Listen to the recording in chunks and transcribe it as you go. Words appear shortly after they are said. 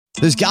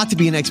There's got to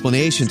be an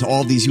explanation to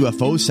all these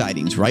UFO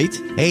sightings, right?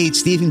 Hey,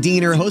 it's Stephen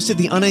Diener, host of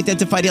the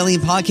Unidentified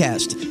Alien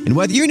Podcast. And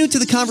whether you're new to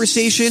the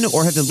conversation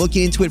or have been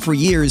looking into it for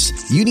years,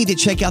 you need to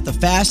check out the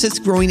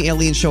fastest growing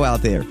alien show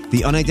out there,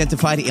 the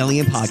Unidentified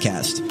Alien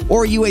Podcast,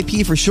 or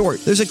UAP for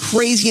short. There's a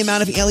crazy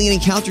amount of alien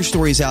encounter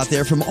stories out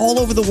there from all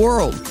over the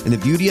world. And the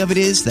beauty of it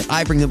is that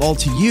I bring them all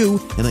to you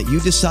and let you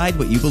decide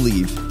what you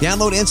believe.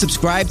 Download and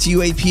subscribe to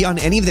UAP on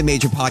any of the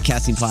major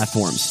podcasting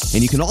platforms.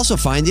 And you can also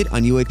find it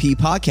on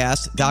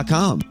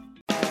UAPpodcast.com.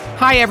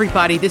 Hi,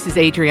 everybody. This is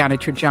Adriana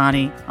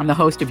Trajani. I'm the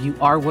host of You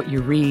Are What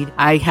You Read.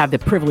 I have the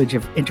privilege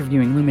of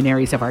interviewing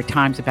luminaries of our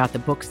times about the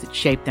books that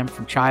shaped them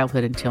from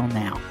childhood until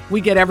now.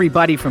 We get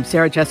everybody from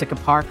Sarah Jessica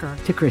Parker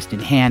to Kristen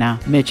Hanna,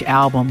 Mitch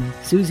Albom,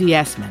 Susie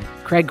Essman,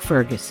 Craig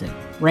Ferguson,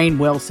 Rainn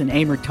Wilson,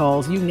 Amor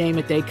Tolls, you name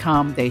it, they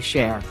come, they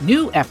share.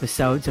 New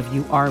episodes of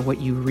You Are What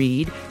You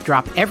Read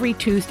drop every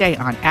Tuesday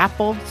on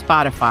Apple,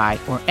 Spotify,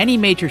 or any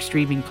major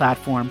streaming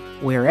platform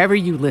wherever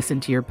you listen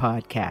to your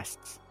podcasts.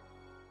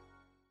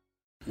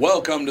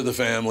 Welcome to the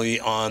family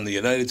on the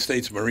United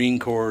States Marine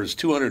Corps'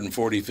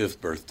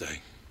 245th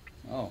birthday.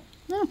 Oh.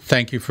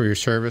 Thank you for your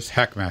service,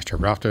 Hackmaster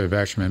Ralph W.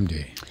 Basham,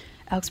 MD.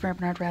 Alex Brandt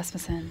Bernard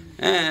Rasmussen.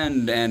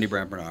 And Andy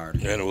Brandt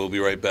Bernard. And we'll be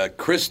right back.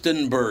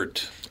 Kristen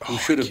Burt, who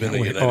should have been a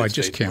United States Marine. I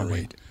just can't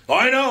wait. Oh,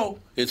 I know.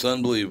 It's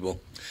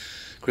unbelievable.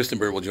 Kristen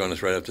Burt will join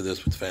us right after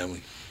this with the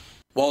family.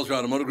 Walser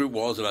Automotive Group,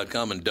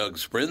 Walser.com, and Doug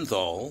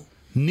Sprinthal.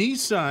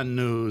 Nissan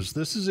news.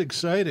 This is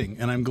exciting,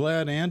 and I'm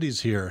glad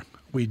Andy's here.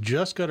 We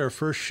just got our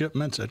first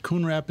shipments at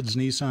Coon Rapids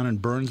Nissan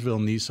and Burnsville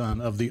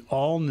Nissan of the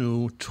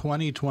all-new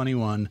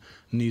 2021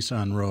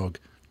 Nissan Rogue.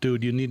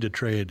 Dude, you need to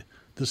trade.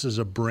 This is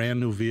a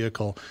brand-new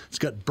vehicle. It's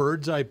got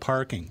bird's-eye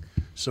parking.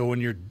 So when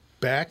you're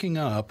backing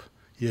up,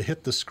 you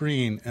hit the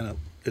screen, and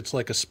it's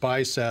like a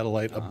spy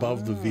satellite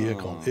above the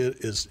vehicle. It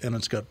is, and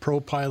it's got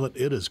ProPilot.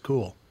 It is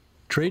cool.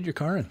 Trade your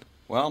car in.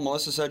 Well,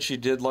 Melissa said she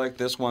did like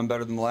this one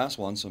better than the last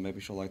one, so maybe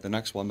she'll like the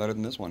next one better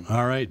than this one.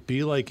 All right,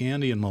 be like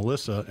Andy and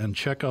Melissa and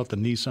check out the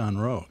Nissan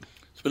Rogue.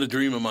 It's been a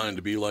dream of mine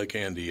to be like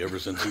Andy ever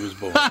since he was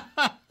born.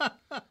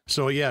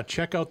 So, yeah,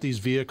 check out these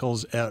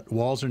vehicles at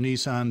Walser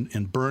Nissan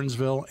in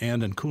Burnsville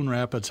and in Coon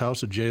Rapids,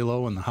 House of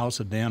J-Lo and the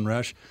House of Dan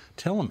Resch.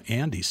 Tell them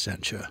Andy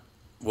sent you.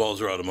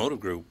 Walser Automotive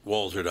Group,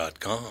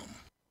 Walser.com.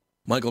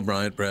 Michael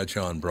Bryant,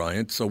 Bradshaw and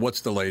Bryant. So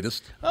what's the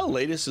latest? Well, the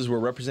latest is we're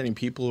representing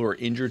people who are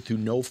injured through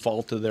no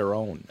fault of their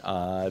own.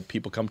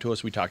 People come to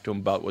us. We talk to them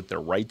about what their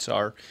rights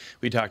are.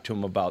 We talk to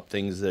them about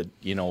things that,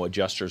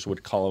 adjusters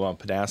would call them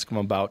up and ask them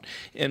about.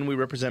 And we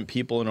represent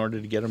people in order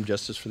to get them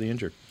justice for the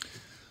injured.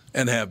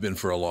 And have been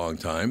for a long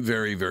time.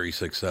 Very, very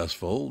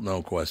successful,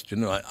 no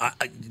question.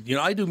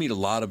 I do meet a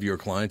lot of your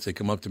clients. They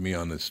come up to me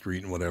on the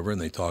street and whatever, and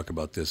they talk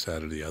about this,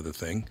 that, or the other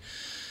thing.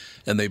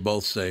 And they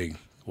both say,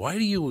 why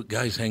do you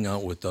guys hang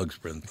out with Doug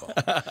Sprinthal?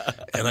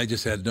 And I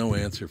just had no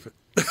answer for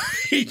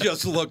He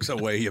just looks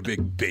away, you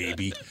big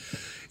baby.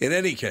 In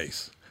any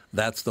case,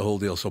 that's the whole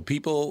deal. So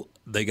people,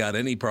 they got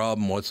any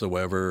problem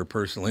whatsoever,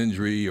 personal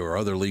injury or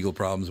other legal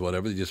problems,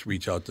 whatever, they just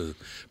reach out to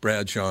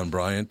Bradshaw and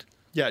Bryant.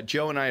 Yeah,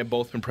 Joe and I have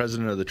both been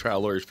president of the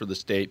trial lawyers for the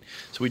state,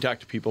 so we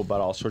talk to people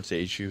about all sorts of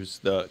issues.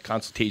 The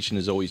consultation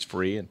is always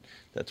free, and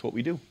that's what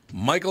we do.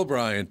 Michael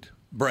Bryant,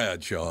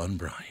 Bradshaw and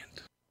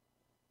Bryant.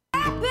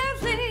 I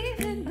believe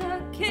in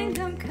the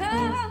kingdom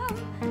come.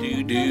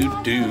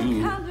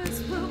 Do.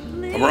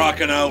 I'm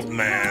rocking out,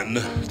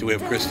 man. Do we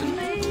have Kristen?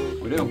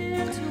 We do.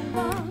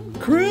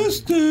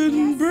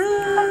 Kristen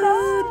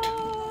Burt.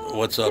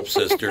 What's up,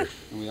 sister?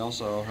 We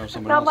also have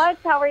someone Not else. much.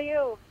 How are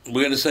you?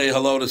 We're going to say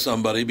hello to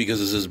somebody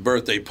because it's his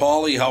birthday.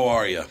 Paulie, how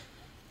are you?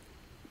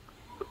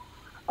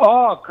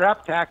 Oh,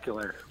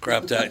 craptacular.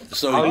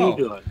 So how are you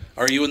doing?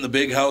 Are you in the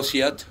big house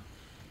yet?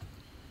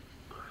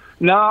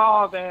 No,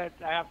 I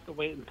have to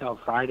wait until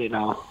Friday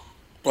now.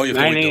 Oh, you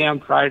 9 a.m.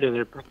 Friday,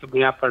 they're picking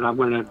me up, and I'm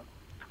going to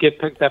get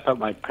picked up at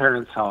my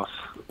parents' house.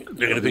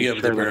 They're going to pick you up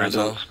at their parents'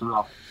 house?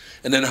 No.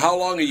 And then how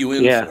long are you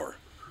in for?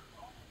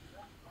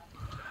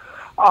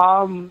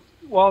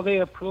 Well, they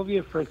approve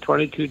you for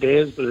 22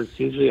 days, but it's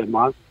usually a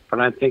month. But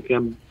I think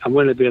I'm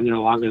going to be in there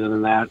longer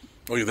than that.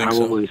 Oh, you think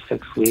Probably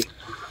 6 weeks.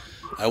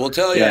 I will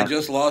tell you, I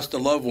just lost a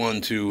loved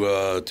one to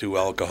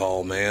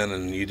alcohol, man,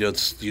 and you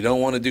don't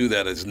want to do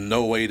that. It's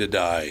no way to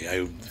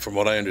die. From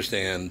what I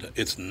understand,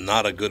 it's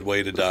not a good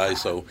way to die.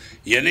 So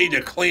you need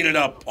to clean it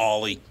up,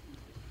 Paulie.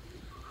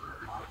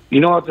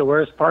 You know what the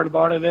worst part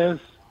about it is?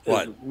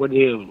 What? When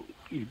you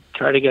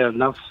try to get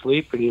enough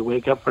sleep and you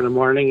wake up in the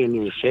morning and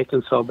you're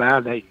shaking so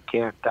bad that you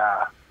can't,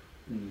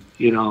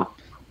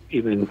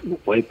 even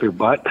wipe your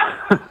butt.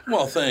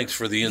 Well, thanks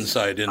for the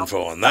inside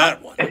info on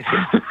that one.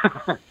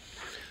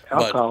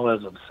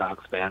 Alcoholism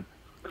sucks, man.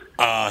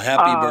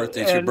 Happy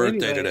birthday. It's your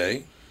birthday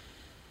today.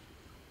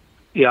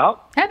 Yep.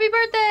 Happy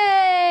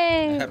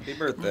birthday! Happy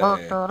birthday.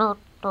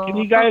 Can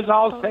you guys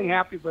all sing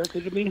happy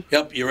birthday to me?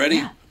 Yep, you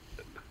ready?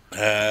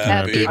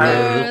 Happy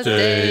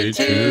birthday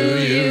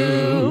to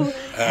you.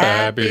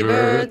 Happy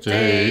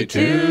birthday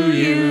to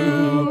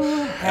you.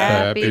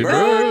 Happy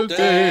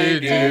birthday,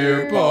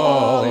 dear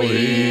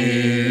Paulie.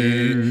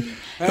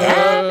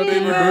 Happy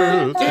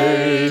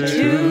birthday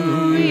to you.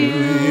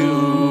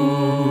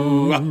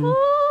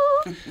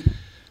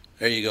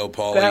 There you go,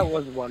 Paulie. That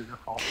was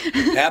wonderful.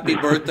 Happy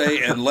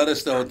birthday, and let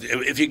us know.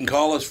 If you can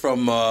call us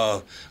from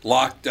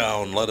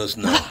lockdown, let us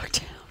know.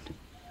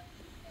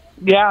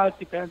 Yeah, it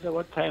depends on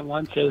what time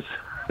lunch is.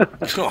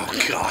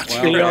 Oh, God.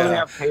 So you only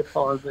have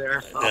payphones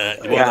there. So.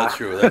 That's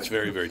true. That's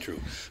very, very true.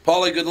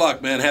 Paulie, good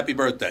luck, man. Happy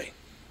birthday.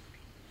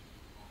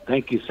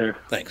 Thank you, sir.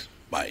 Thanks.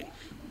 Bye.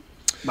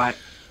 Bye.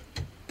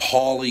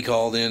 Paulie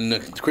called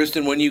in.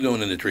 Kristen, when are you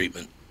going into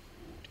treatment?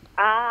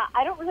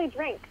 I don't really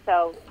drink,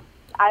 so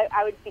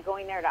I would be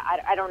going there to,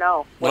 I don't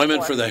know. Well, I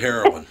meant for the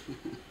heroin.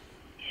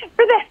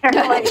 For the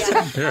heroin,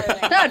 yeah.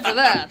 Not for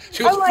that.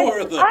 She was I'm for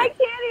like, the... I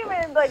can't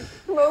even,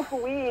 smoke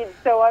weed,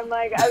 so I'm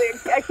like,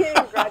 I can't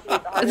even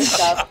graduate the harder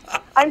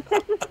stuff. I'm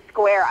such a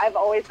square. I've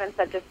always been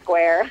such a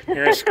square.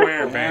 You're a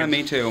square, man.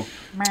 Me too.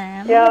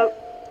 Yep.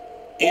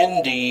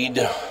 Indeed,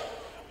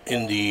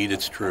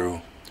 it's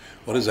true.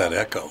 What is that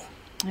echo?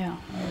 Yeah.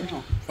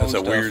 That's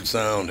a weird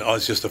sound. Oh,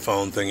 it's just a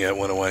phone thing. Yeah, it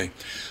went away.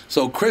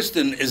 So,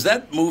 Kristen, is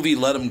that movie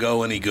Let 'Em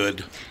Go any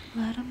good?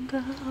 Let 'em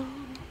go.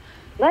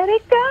 Let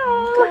it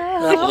go.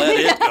 Let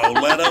it go.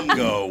 Let 'em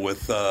go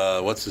with,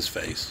 what's his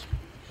face?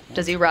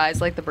 Does he rise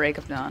like the break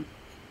of dawn?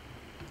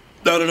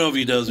 I don't know if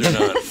he does or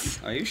not.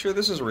 Are you sure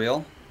this is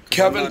real?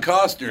 Kevin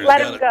Costner's Let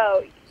got him it.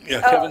 go.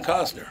 Yeah, Kevin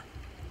Costner.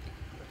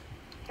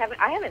 Kevin,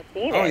 I haven't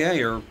seen it. Oh,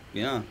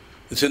 yeah,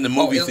 It's in the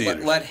movie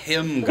theater. Let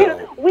him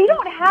go. We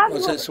don't have.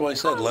 That's what I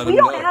said. Let we him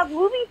don't go. have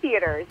movie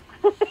theaters.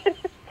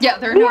 Yeah,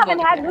 there are We no haven't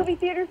movie had theaters. movie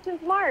theaters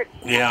since March.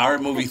 Yeah, our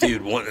movie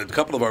theater. A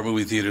couple of our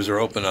movie theaters are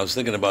open. I was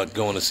thinking about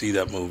going to see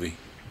that movie.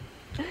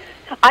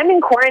 I'm in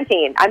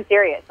quarantine. I'm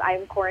serious.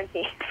 I'm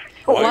quarantined.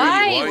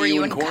 Why were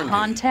you in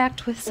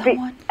contact with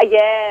someone?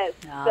 Yes.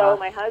 So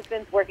my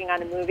husband's working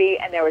on a movie,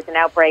 and there was an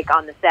outbreak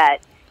on the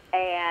set,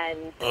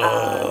 and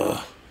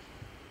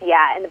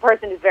yeah, and the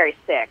person is very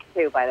sick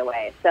too, by the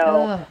way.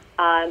 So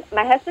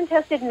my husband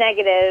tested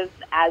negative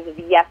as of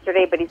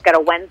yesterday, but he's got a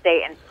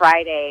Wednesday and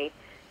Friday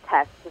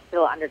test to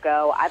still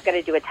undergo. I've got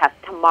to do a test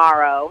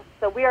tomorrow.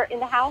 So we are in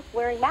the house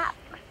wearing masks.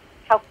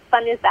 How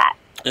fun is that?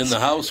 In the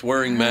house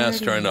wearing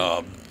masks, trying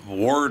to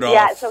ward off.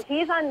 Yeah, so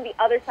he's on the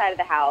other side of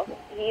the house.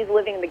 He's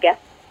living in the guest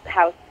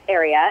house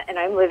area, and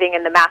I'm living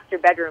in the master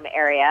bedroom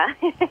area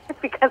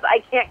because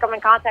I can't come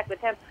in contact with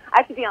him. I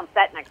have to be on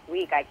set next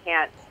week. I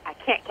can't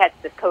catch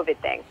this COVID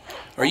thing.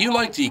 Are you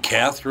like the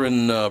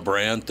Catherine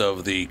Brandt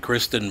of the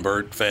Kristen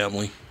Burt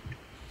family?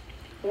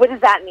 What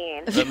does that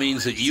mean? That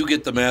means that you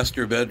get the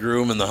master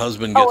bedroom and the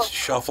husband gets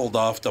shuffled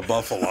off to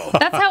Buffalo.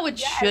 That's how it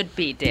should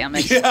be, damn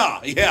it.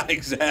 Yeah,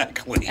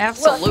 exactly.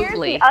 Absolutely. Well, here's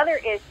the other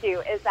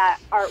issue is that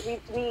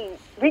we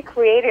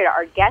recreated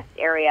our guest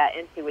area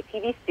into a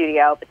TV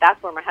studio, but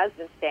that's where my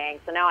husband's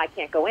staying, so now I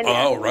can't go in there.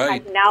 Oh, So right, I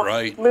have to now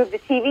right. move the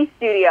TV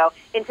studio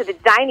into the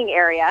dining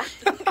area.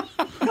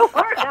 So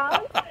our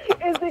house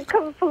is a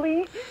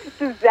complete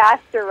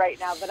disaster right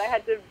now, but I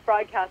had to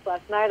broadcast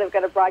last night. I've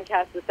got to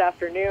broadcast this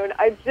afternoon.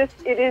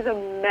 It is a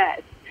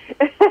mess.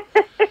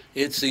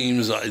 It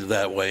seems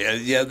that way.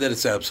 Yeah, that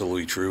it's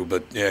absolutely true.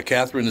 But yeah,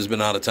 Catherine has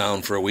been out of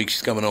town for a week.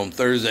 She's coming home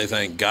Thursday,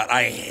 thank God.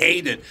 I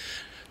hate it.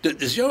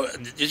 Does your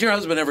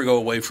husband ever go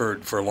away for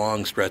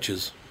long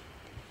stretches?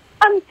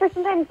 For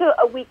sometimes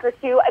a week or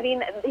two. I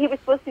mean, he was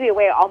supposed to be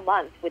away all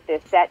month with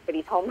this set, but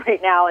he's home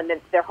right now, and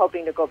then they're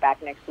hoping to go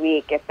back next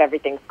week if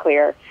everything's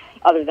clear,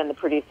 other than the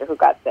producer who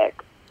got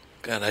sick.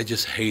 God, I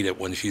just hate it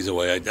when she's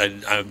away.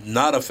 I'm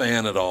not a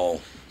fan at all.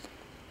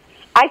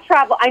 I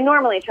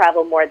normally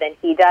travel more than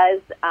he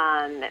does,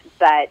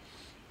 but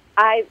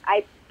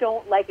I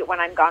don't like it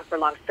when I'm gone for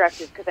long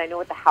stretches because I know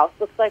what the house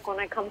looks like when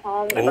I come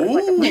home. It looks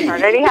like a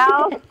maternity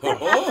house.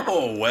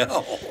 Oh,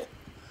 well.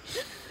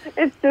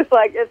 It's just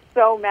like, it's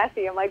so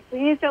messy. I'm like,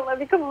 please don't let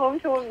me come home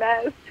to a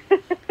mess.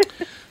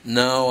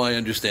 No, I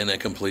understand that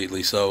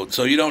completely. So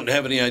you don't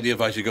have any idea if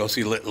I should go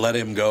see Let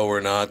Him Go or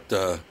not?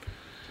 The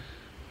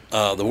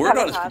word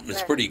on it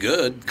is pretty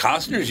good.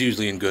 Costner's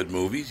usually in good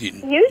movies.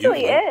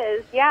 Usually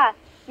is, yeah.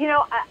 You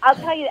know, I'll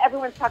tell you,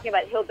 everyone's talking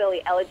about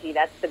Hillbilly Elegy.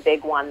 That's the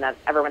big one that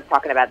everyone's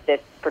talking about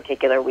this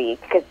particular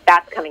week because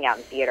that's coming out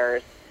in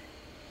theaters.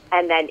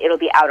 And then it'll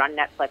be out on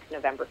Netflix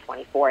November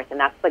 24th, and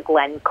that's the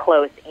Glenn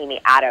Close, Amy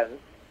Adams.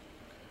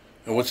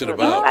 And what's it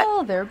about?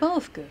 Oh, they're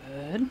both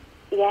good.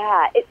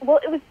 Yeah.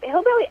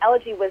 Hillbilly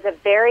Elegy was a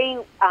very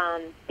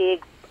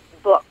big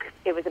book.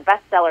 It was a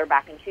bestseller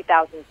back in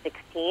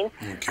 2016,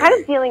 kind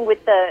of dealing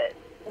with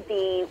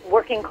the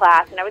working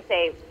class, and I would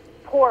say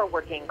poor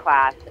working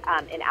class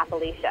in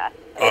Appalachia. It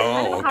was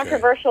kind of a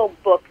controversial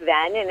book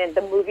then, and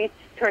the movie's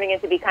turning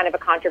into be kind of a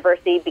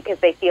controversy because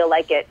they feel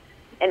like it.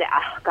 And,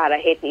 God, I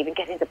hate to even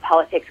get into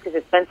politics because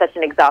it's been such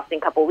an exhausting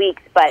couple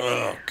weeks. But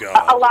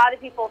a lot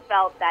of people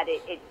felt that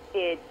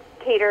it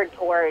catered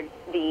towards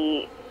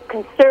the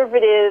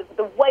conservative,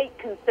 the white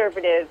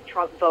conservative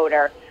Trump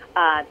voter,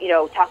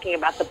 talking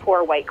about the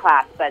poor white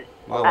class. But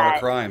wow, what a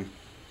crime.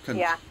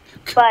 Yeah.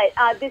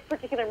 But this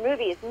particular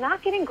movie is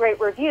not getting great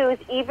reviews,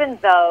 even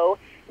though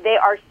they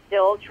are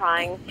still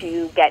trying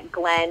to get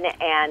Glenn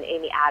and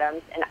Amy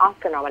Adams an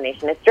Oscar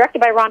nomination. It's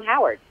directed by Ron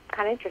Howard.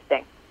 Kind of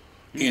interesting.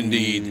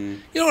 Indeed.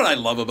 You know what I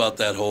love about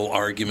that whole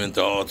argument?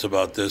 Oh, it's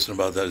about this and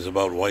about that. It's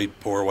about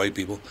poor white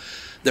people.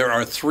 There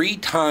are 3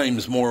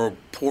 times more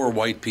poor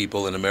white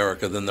people in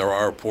America than there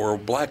are poor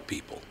black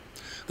people.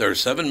 There are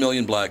 7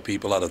 million black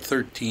people out of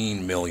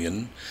 13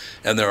 million,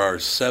 and there are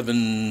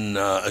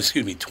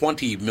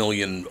 20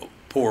 million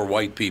poor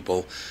white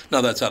people.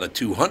 Now that's out of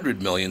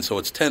 200 million, so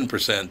it's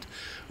 10%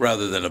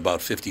 rather than about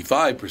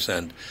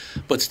 55%.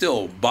 But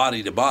still,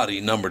 body to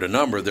body, number to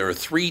number, there are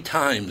 3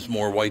 times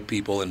more white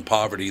people in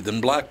poverty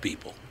than black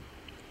people.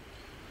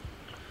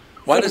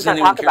 Why does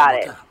anyone care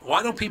about that?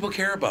 Why don't people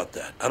care about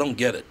that? I don't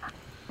get it.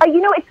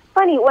 It's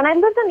funny. When I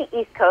lived on the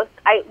East Coast,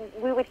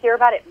 we would hear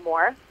about it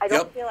more. I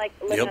don't feel like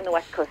living on the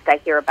West Coast, I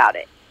hear about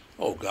it.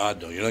 Oh,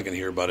 God, no. You're not going to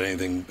hear about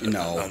anything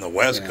on the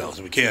West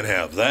Coast. We can't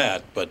have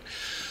that. But,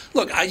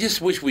 look, I just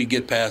wish we'd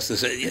get past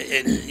this.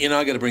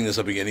 I got to bring this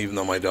up again, even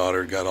though my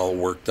daughter got all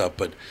worked up.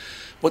 But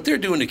what they're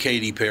doing to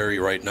Katy Perry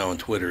right now on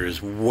Twitter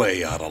is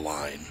way out of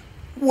line.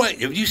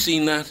 Have you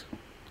seen that?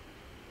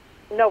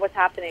 No, what's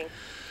happening?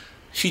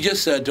 She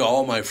just said to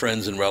all my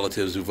friends and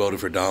relatives who voted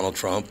for Donald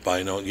Trump,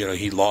 I know,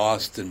 he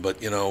lost, but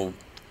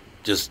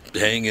just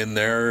hang in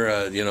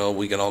there.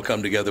 We can all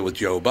come together with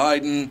Joe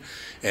Biden,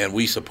 and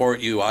we support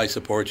you, I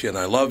support you, and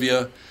I love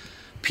you.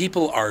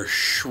 People are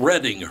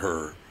shredding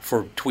her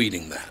for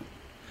tweeting that.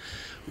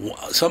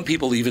 Some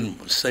people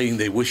even saying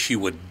they wish she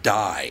would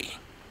die.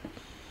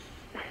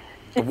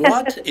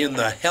 What in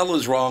the hell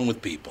is wrong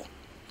with people?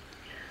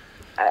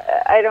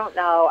 I don't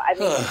know. I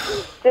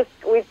mean,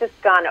 we've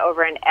just gone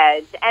over an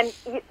edge. And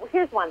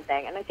here's one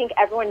thing, and I think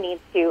everyone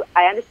needs to.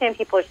 I understand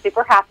people are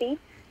super happy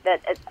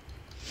that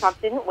Trump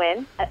didn't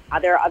win.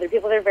 There are other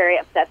people that are very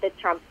upset that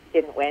Trump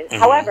didn't win. Mm-hmm.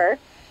 However,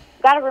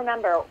 you've got to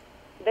remember,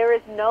 there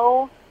is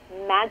no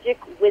magic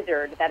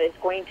wizard that is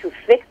going to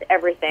fix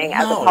everything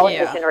as a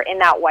politician or in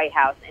that White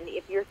House. And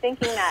if you're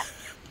thinking that,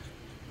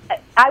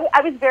 I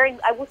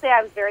will say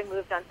I was very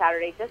moved on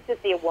Saturday just to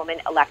see a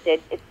woman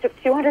elected. It took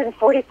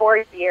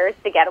 244 years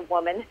to get a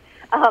woman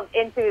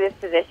into this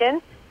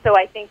position. So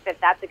I think that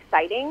that's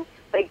exciting.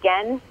 But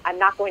again, I'm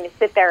not going to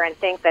sit there and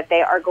think that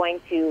they are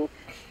going to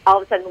all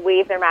of a sudden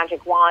wave their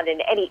magic wand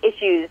and any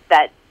issues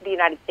that the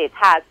United States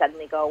has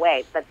suddenly go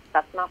away.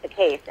 That's not the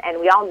case. And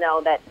we all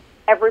know that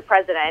every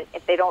president,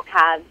 if they don't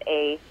have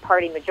a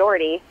party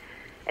majority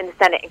in the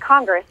Senate and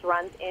Congress,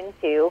 runs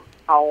into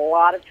a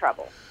lot of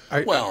trouble.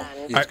 He's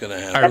going to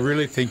have. I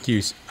really think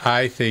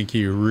I think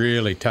you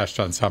really touched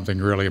on something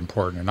really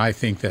important, and I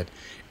think that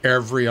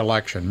every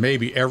election,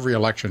 maybe every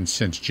election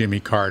since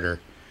Jimmy Carter,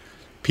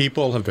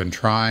 people have been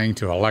trying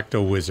to elect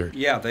a wizard.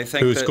 Yeah, they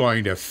think who's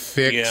going to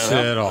fix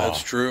it all.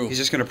 That's true. He's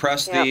just going to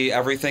press the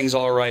 "everything's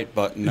all right"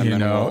 button,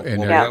 and we'll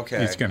be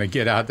okay. He's going to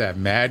get out that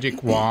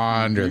magic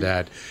wand or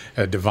that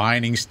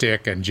divining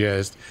stick and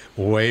just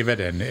wave it,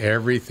 and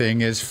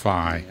everything is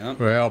fine. Yep.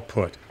 Well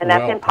put. And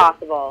that's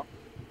impossible.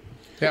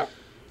 Yeah.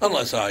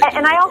 Unless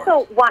I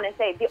also want to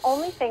say the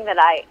only thing that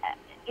I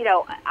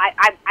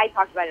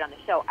talked about it on the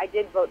show. I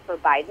did vote for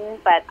Biden,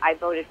 but I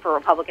voted for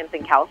Republicans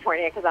in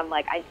California because I'm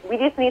like, we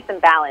just need some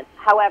balance.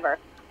 However,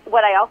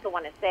 what I also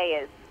want to say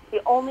is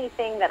the only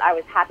thing that I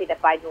was happy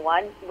that Biden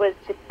won was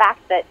the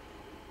fact that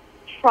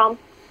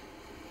Trump's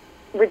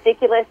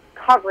ridiculous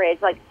coverage,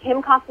 like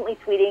him constantly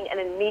tweeting and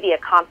then media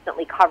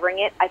constantly covering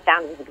it, I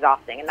found was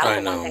exhausting. And that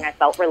was the one thing I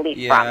felt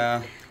relief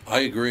from.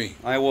 I agree.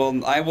 I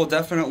will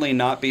definitely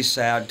not be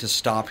sad to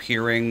stop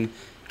hearing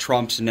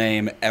Trump's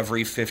name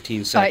every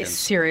 15 seconds.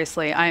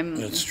 Seriously,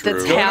 That's true.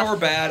 Good or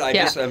bad,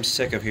 I'm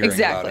sick of hearing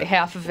about it.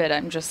 Half of it,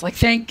 I'm just like,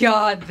 thank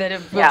God that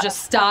it will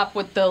just stop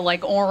with the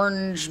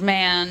orange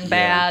man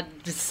bad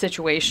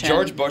situation.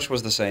 George Bush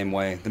was the same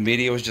way. The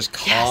media was just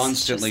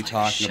constantly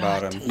talking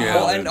about him. Yeah.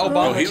 Well, and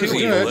Obama too.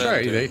 That's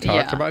right. They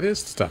talked about his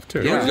stuff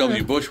too. George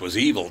W. Bush was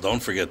evil.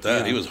 Don't forget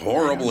that. He was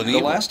horrible and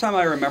evil. The last time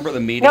I remember the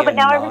media. No, but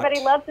now everybody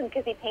loves him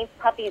because he paints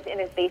puppies in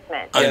his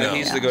basement. I know.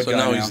 He's the good guy. So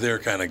now he's their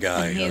kind of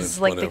guy. And he's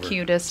like the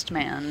cutest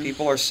man.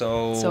 People are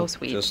so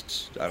sweet.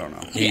 Just, I don't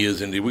know. He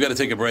is indeed. We got to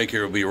take a break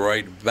here. We'll be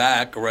right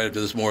back right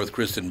after this more with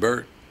Kristen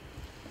Burt.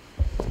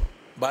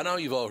 By now,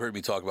 you've all heard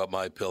me talk about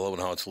MyPillow and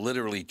how it's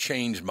literally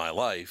changed my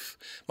life.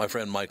 My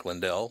friend Mike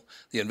Lindell,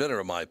 the inventor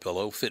of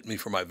MyPillow, fit me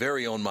for my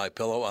very own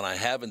MyPillow, and I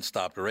haven't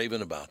stopped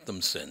raving about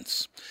them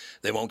since.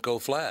 They won't go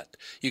flat.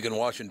 You can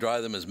wash and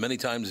dry them as many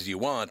times as you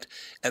want,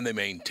 and they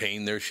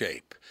maintain their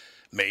shape.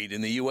 Made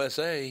in the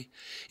USA.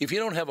 If you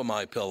don't have a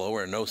MyPillow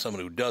or know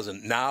someone who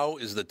doesn't, now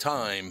is the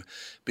time,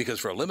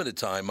 because for a limited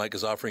time, Mike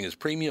is offering his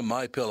premium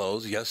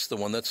MyPillows, yes, the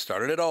one that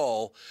started it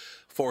all,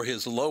 for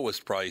his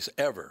lowest price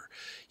ever.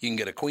 You can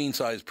get a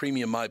queen-size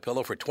premium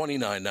MyPillow for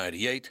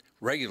 $29.98,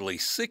 regularly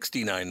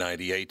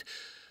 $69.98.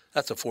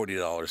 That's a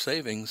 $40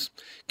 savings.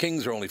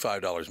 Kings are only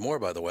 $5 more,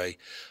 by the way.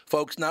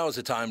 Folks, now is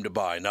the time to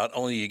buy. Not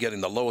only are you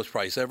getting the lowest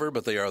price ever,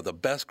 but they are the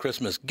best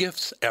Christmas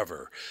gifts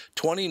ever.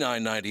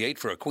 $29.98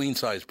 for a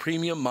queen-size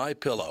premium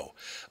MyPillow.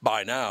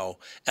 Buy now,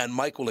 and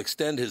Mike will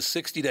extend his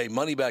 60-day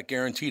money-back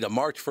guarantee to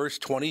March 1st,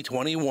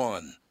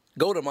 2021.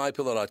 Go to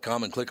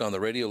MyPillow.com and click on the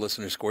Radio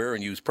Listener Square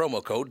and use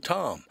promo code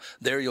TOM.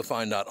 There you'll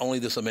find not only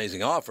this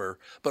amazing offer,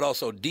 but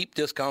also deep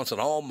discounts on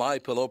all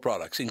MyPillow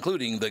products,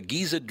 including the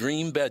Giza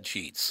Dream bed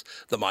sheets,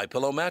 the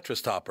MyPillow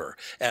mattress topper,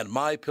 and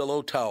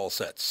MyPillow towel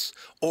sets.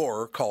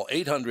 Or call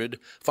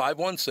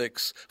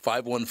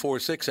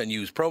 800-516-5146 and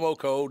use promo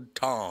code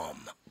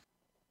TOM.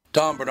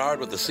 Tom Bernard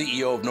with the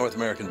CEO of North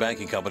American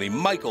Banking Company,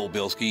 Michael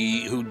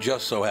Bilski, who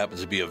just so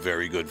happens to be a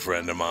very good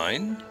friend of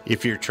mine.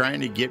 If you're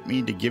trying to get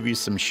me to give you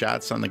some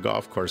shots on the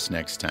golf course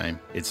next time,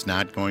 it's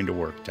not going to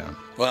work, Tom.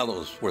 Well, it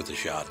was worth a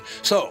shot.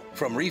 So,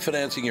 from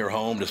refinancing your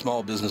home to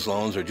small business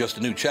loans or just a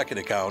new checking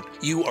account,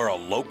 you are a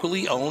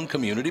locally owned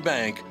community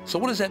bank. So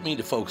what does that mean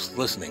to folks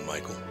listening,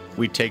 Michael?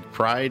 We take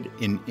pride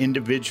in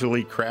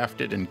individually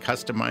crafted and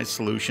customized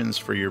solutions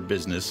for your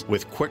business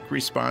with quick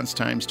response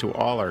times to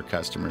all our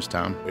customers,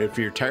 Tom. If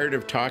you're tired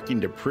of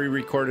talking to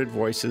pre-recorded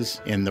voices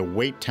and the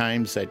wait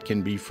times that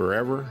can be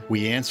forever,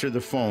 we answer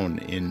the phone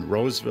in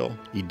Roseville,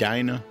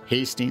 Edina,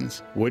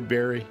 Hastings,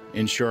 Woodbury,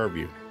 and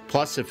Shoreview.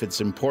 Plus, if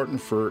it's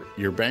important for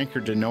your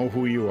banker to know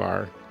who you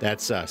are,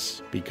 that's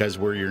us, because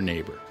we're your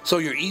neighbor. So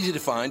you're easy to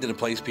find and a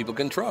place people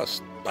can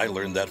trust. I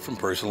learned that from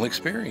personal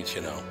experience, you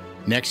know.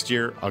 Next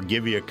year, I'll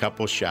give you a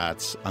couple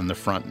shots on the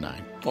front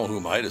nine. Well, who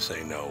am I to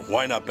say no?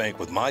 Why not bank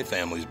with my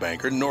family's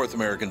banker, North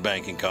American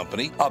Banking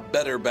Company, a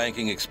better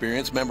banking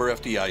experience, member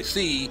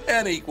FDIC,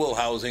 and equal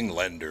housing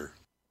lender.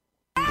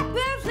 I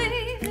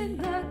believe in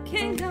the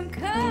kingdom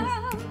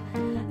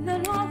come,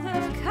 then all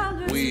the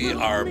colors. We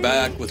are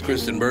back with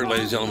Kristen Bird.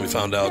 Ladies and gentlemen, we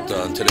found out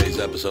on today's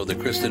episode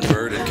that Kristen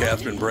Bird and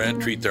Catherine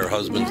Brandt treat their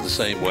husbands the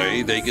same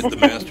way. They get the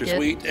master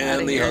suite,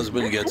 and the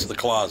husband gets the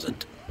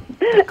closet.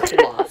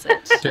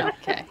 Closet.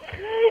 Okay.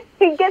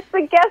 He gets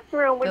the guest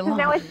room, which is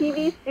now a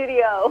TV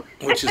studio.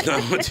 Which is now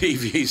a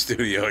TV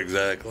studio,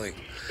 exactly.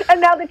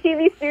 And now the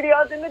TV studio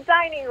is in the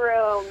dining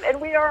room, and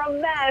we are a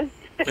mess.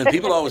 And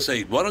people always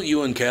say, why don't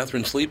you and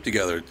Catherine sleep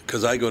together?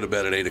 Because I go to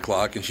bed at 8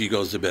 o'clock, and she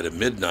goes to bed at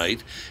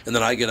midnight, and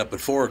then I get up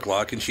at 4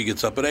 o'clock, and she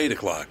gets up at 8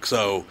 o'clock.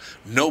 So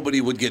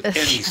nobody would get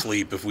any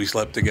sleep if we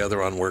slept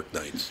together on work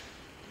nights.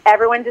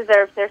 Everyone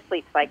deserves their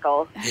sleep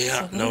cycle.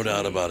 Yeah, no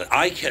doubt about it.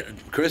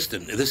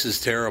 Kristen, this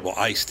is terrible.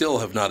 I still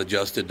have not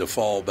adjusted to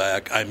fall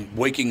back. I'm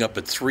waking up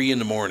at 3 in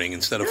the morning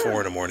instead of 4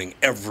 in the morning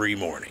every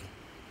morning.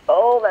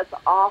 Oh, that's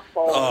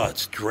awful. Oh,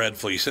 it's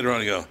dreadful. You sit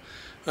around and go,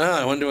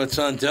 I wonder what's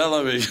on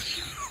television.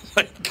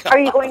 Are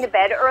you going to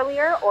bed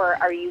earlier, or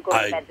are you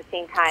going to bed at the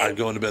same time? I'm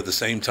going to bed at the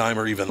same time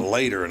or even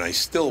later, and I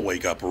still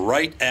wake up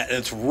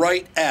it's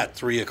right at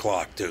 3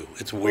 o'clock, too.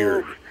 It's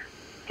weird.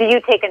 Do you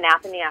take a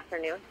nap in the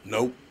afternoon?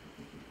 Nope.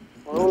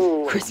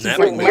 Ooh,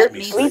 Napping makes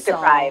me sleep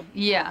deprived.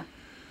 Yeah.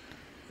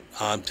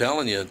 I'm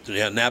telling you,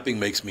 napping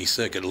makes me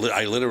sick.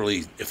 I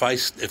literally,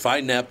 if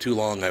I nap too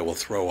long, I will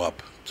throw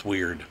up. It's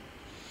weird.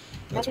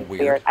 That's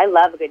weird. I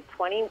love a good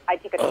 20. I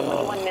take a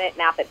 21-minute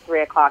nap at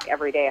 3 o'clock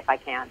every day if I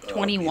can.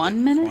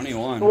 21 minutes?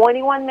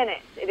 21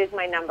 minutes. It is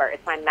my number.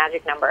 It's my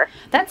magic number.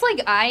 That's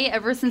like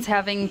ever since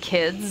having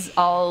kids,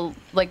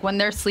 when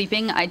they're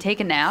sleeping, I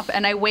take a nap,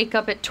 and I wake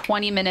up at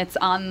 20 minutes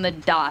on the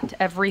dot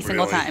every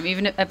single time.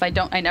 Even if I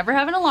don't, I never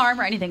have an alarm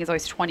or anything. It's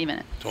always 20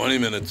 minutes. 20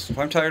 minutes. If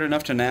I'm tired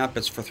enough to nap,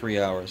 it's for 3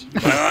 hours.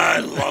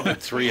 I love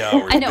it. 3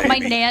 hours, I know. baby. My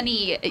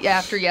nanny,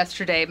 after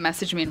yesterday,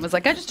 messaged me and was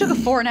like, I just took a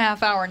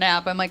 4.5-hour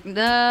nap. I'm like,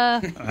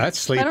 that's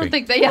sleeping. I don't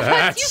think that.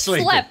 That's you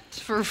sleeping. slept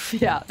for.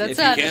 Yeah, that's if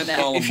not you can't a nap.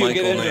 call him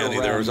Michael Nanny,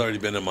 there has already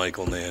been a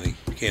Michael Nanny.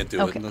 You can't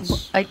do it. Well,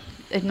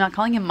 I'm not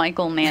calling him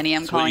Michael Nanny.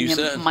 I'm calling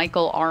him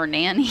Michael R.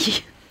 Nanny.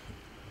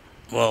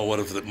 Well, what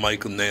if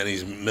Michael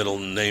Nanny's middle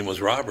name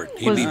was Robert?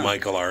 He'd be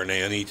Michael R.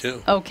 Nanny,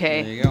 too.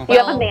 Okay. There you go. You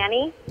have a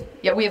Manny?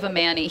 Yeah, we have a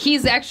Manny.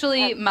 He's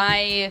actually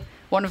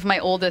one of my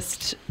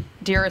oldest,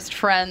 dearest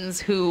friends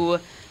who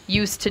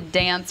used to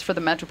dance for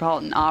the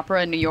Metropolitan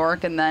Opera in New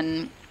York, and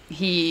then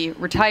he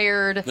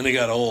retired. Then he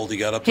got old. He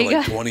got up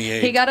to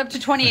 28. He got up to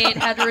 28,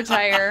 had to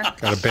retire.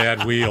 Got a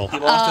bad wheel. He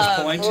lost his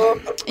point.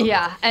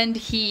 Yeah, and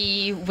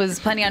he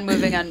was planning on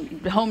moving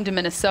home to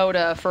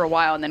Minnesota for a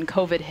while, and then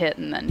COVID hit,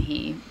 and then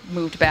he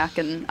moved back,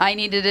 and I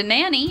needed a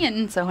nanny,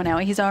 and so now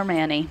he's our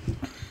Manny.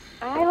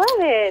 I love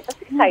it. That's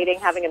exciting,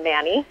 having a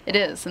Manny. It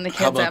is, and the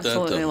How kids about that,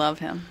 absolutely though? love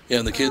him. Yeah,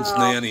 and the kid's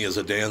nanny is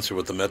a dancer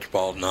with the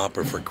Metropolitan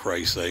Opera, for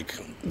Christ's sake.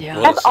 Yeah.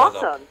 What a That's setup.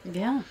 awesome.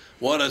 Yeah.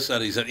 What a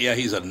set. He's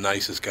the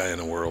nicest guy in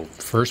the world.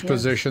 First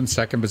position,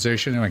 second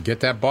position, and get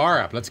that bar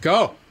up. Let's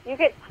go. You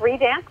get 3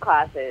 dance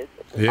classes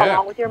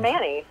along with your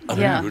Manny.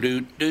 Yeah.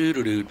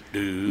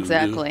 Do-do-do-do-do-do.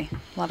 Exactly.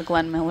 A lot of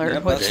Glenn Miller.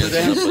 Yep, that's the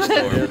dance.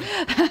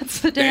 That's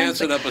the dance.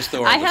 Dancing up a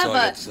storm. I That's have all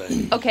I got to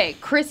say. Okay,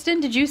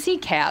 Kristen, did you see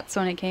Cats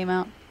when it came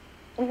out?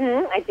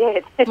 I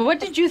did. But what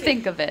did you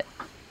think of it?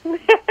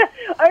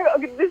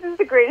 Okay, this is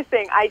the greatest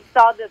thing. I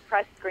saw the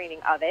press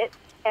screening of it,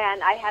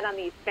 and I had on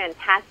these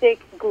fantastic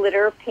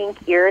glitter pink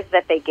ears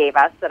that they gave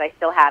us that I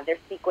still have. They're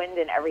sequined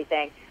and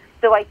everything.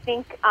 So I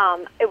think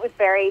it was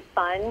very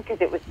fun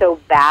because it was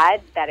so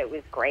bad that it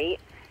was great,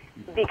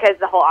 because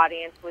the whole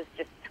audience was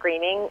just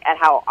screaming at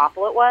how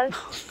awful it was.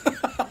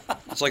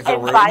 It's like The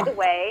And Room. by the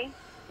way,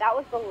 That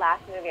was the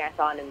last movie I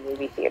saw in a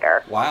movie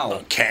theater.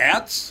 Wow.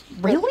 Cats?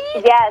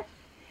 Really? Yes.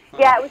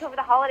 Yeah, it was over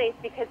the holidays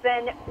because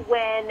then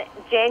when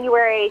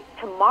January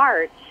to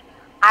March,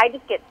 I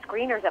just get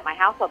screeners at my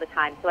house all the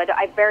time, so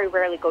I very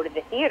rarely go to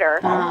the theater.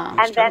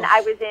 And then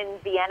I was in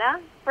Vienna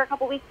for a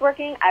couple weeks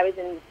working. I was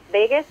in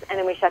Vegas, and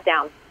then we shut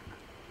down.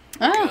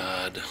 Oh.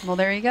 God. Well,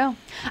 there you go.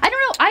 I don't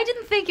know. I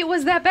didn't think it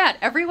was that bad.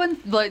 Everyone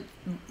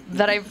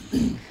that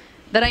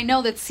I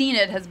know that's seen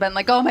it has been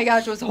like, oh my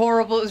gosh, it was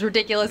horrible, it was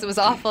ridiculous, it was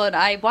awful. And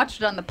I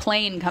watched it on the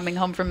plane coming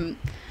home from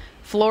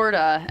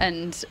Florida,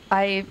 and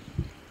I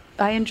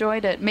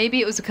enjoyed it.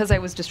 Maybe it was because I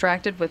was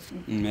distracted with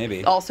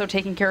also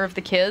taking care of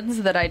the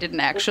kids that I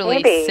didn't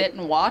actually sit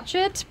and watch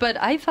it. But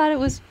I thought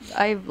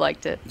I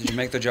liked it. Did you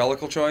make the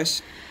Jellicle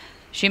choice?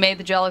 She made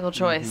the Jellicle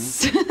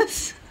choice.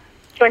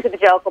 She went to the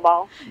Jellicle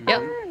ball.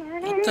 Yep.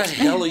 What the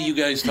hell are you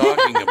guys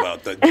talking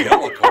about? The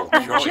Jellicle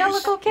choice?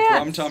 Jellicle cats.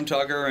 Rum Tum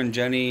Tugger and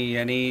Jenny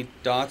Any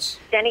Dots.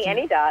 Jenny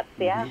Any Dots,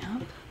 yeah.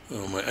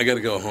 Oh my! I got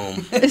to go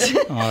home. It is.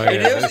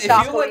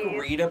 If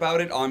you read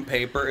about it on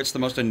paper, it's the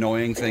most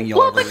annoying thing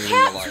you'll ever read in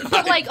your life.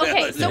 But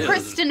okay, so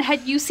Kristen,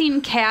 had you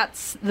seen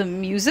Cats the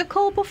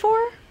musical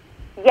before?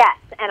 Yes,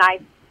 and I,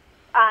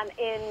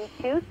 in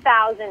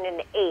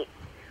 2008,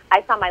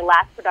 I saw my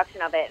last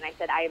production of it, and I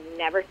said, I am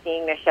never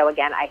seeing this show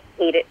again. I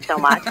hate it so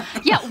much.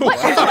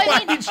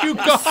 Why did you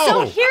go?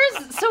 So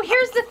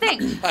here's the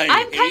thing.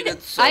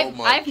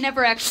 I've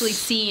never actually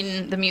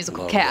seen the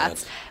musical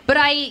Cats, but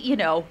I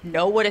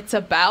know what it's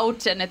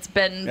about, and it's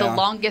been the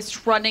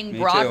longest running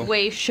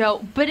Broadway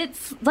show. But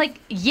it's like,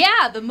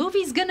 the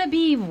movie's gonna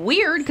be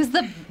weird because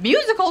the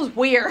musical's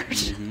weird.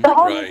 The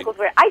whole musical's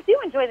weird. I do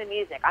enjoy the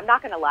music. I'm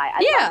not gonna lie.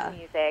 I love the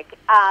music.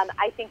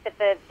 I think that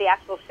the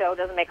actual show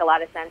doesn't make a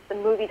lot of sense. The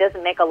movie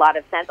doesn't make a lot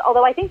of sense.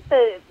 Although I think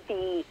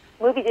the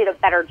movie did a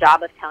better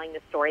job of telling the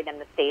story than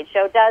the stage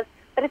show does.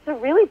 But it's a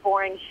really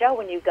boring show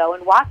when you go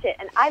and watch it.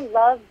 And I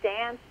love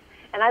dance,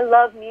 and I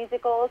love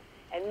musicals.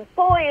 And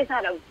boy, is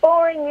that a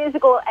boring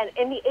musical. And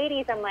in the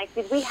 80s, I'm like,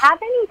 did we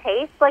have any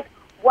taste? Like,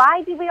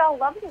 why do we all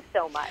love this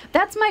so much?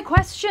 That's my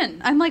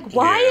question. I'm like,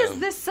 why is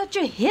this such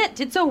a hit?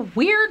 It's a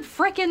weird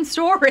frickin'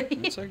 story.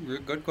 That's a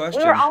good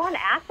question. We were all on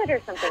acid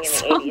or something in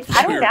the 80s.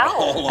 I don't know.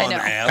 All on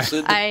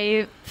acid?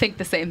 I think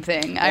the same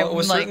thing. Well, it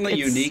was certainly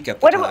unique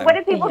at the time. What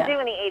did people do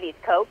in the 80s?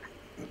 Coke?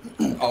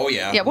 Oh,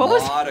 yeah. Yeah, what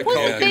was Coke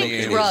the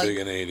big drug? Big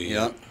in 80,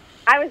 yeah.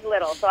 I was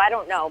little, so I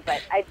don't know,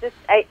 but I just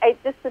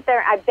sit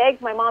there. I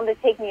begged my mom to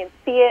take me and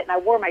see it, and I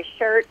wore my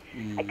shirt.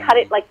 I cut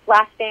it like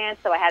Flashdance,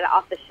 so I had it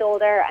off the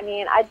shoulder. I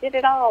mean, I did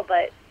it all,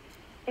 but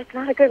it's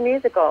not a good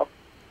musical.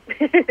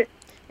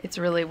 It's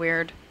really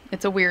weird.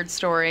 It's a weird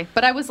story.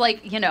 But I was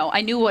like,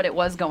 I knew what it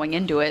was going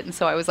into it, and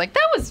so I was like,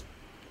 that was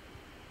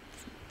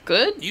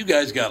good. You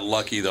guys got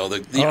lucky, though.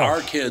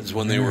 Our kids,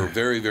 when they were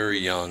very, very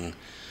young,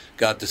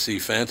 got to see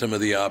Phantom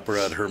of the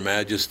Opera at Her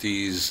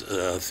Majesty's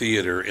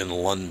Theatre in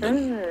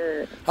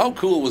London. How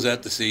cool was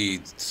that to see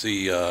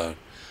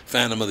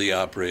Phantom of the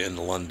Opera in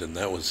London?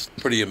 That was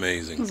pretty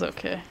amazing. It was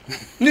okay.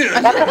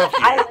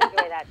 I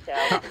enjoy that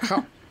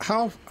show.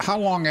 How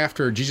long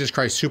after Jesus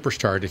Christ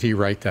Superstar did he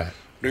write that?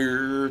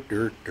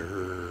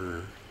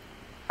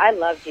 I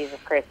love Jesus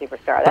Christ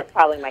Superstar. That's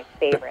probably my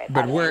favorite.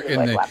 But where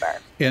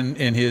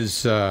in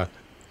his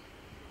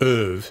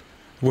oeuvre,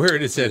 where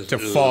does it to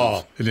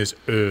fall in his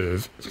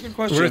oeuvre? That's a good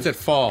question. Where does it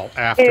fall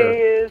after?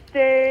 Is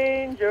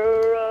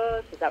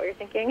dangerous. Is that what you're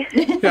thinking?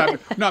 Yeah,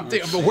 no, I'm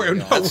thinking, but where?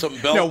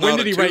 When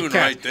did he write Cats?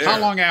 Right there. How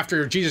long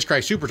after Jesus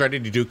Christ Superstar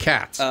did he do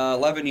Cats?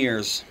 11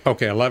 years.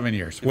 Okay, 11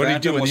 years. What did he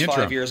do in the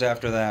interim? 5 years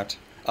after that.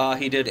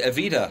 He did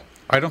Evita.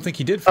 I don't think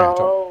he did Phantom.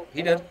 Oh.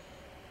 He did.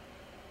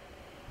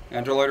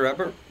 Andrew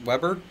Lloyd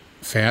Webber.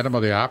 Phantom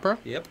of the Opera?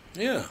 Yep.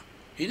 Yeah,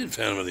 he did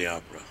Phantom of the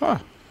Opera. Huh.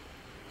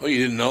 Oh, you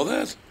didn't know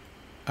that?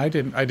 I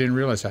didn't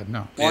realize that.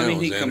 No. Well, Yeah, I mean,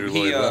 it was Andrew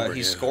Lloyd Webber,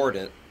 he scored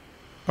it.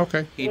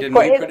 Okay. He did.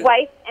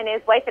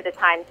 His wife at the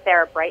time,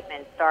 Sarah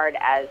Brightman, starred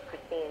as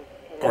Christine.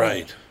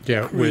 Right.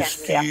 Yeah.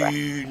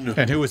 Christine.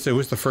 And who was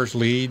the first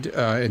lead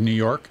in New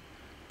York?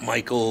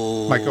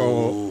 Michael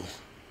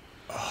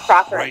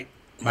Crawford. Right.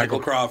 Michael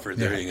Crawford.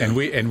 There you go.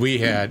 And we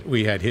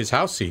had his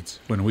house seats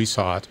when we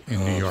saw it in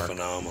New York.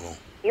 Phenomenal.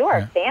 You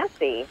are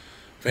fancy.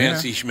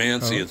 Fancy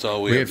schmancy. It's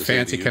all we had have to say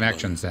fancy to you,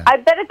 connections then. I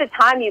bet at the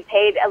time you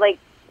paid like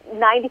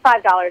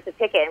 $95 a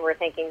ticket, and we're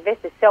thinking this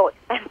is so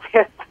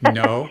expensive.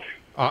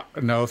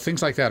 No,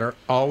 things like that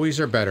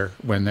are better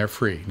when they're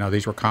free. No,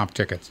 these were comp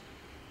tickets.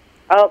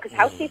 Oh, because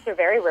house seats are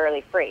very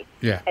rarely free.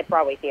 Yeah. At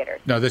Broadway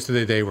theaters. No,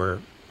 they were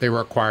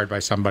acquired by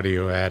somebody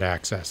who had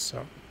access.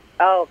 So.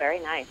 Oh, very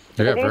nice. Yeah,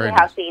 so these very are house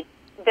nice. seats.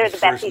 They're the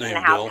best seats in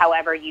the house.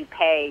 However, you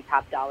pay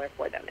top dollar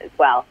for them as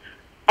well.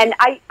 And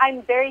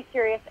I'm very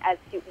curious as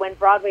to when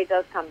Broadway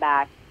does come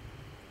back,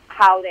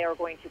 how they are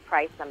going to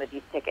price some of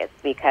these tickets,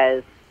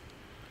 because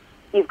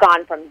you've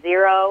gone from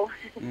zero,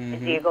 and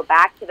so you go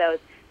back to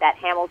that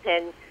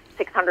Hamilton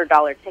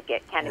 $600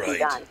 ticket. Can it be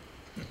done?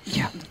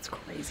 Yeah, that's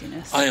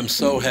craziness. I am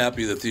so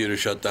happy the theater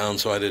shut down,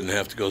 so I didn't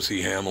have to go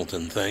see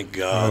Hamilton. Thank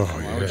God. Oh,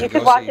 yeah. You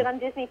could watch it on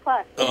Disney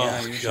Plus. Oh,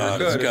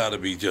 God, it's got to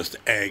be just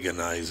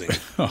agonizing.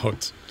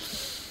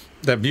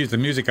 The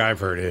music I've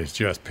heard is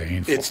just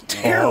painful. It's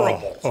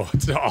terrible.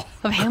 It's all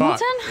Of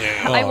Hamilton?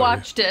 Yeah. I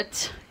watched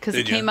it because it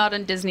Did you? came out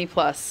on Disney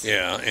Plus.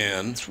 Yeah,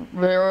 and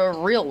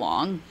Real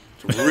long.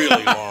 it's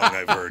really long,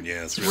 I've heard.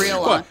 Yeah, it's really Real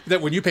long. long.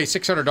 that when you pay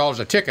 $600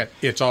 a ticket,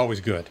 it's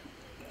always good.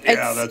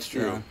 Yeah, that's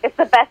true. It's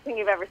the best thing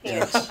you've ever seen.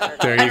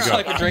 There you It's go.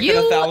 like drinking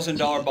a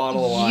 $1,000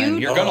 bottle of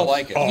wine. You're going to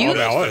like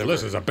it.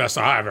 This is the best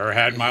I've ever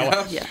had in my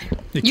life. Yeah.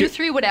 You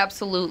three would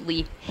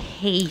absolutely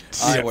hate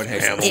I would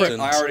hate Hamilton. it.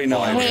 I already know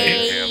I would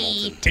hate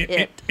it. hate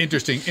it.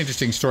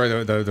 Interesting story.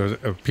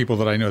 The people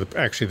that I know,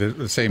 actually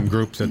the same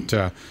group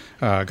that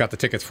got the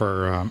tickets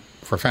for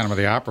Phantom of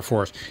the Opera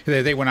for us,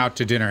 they went out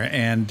to dinner,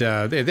 and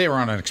they were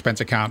on an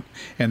expense account,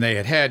 and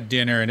they had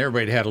dinner, and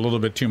everybody had a little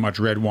bit too much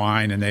red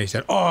wine, and they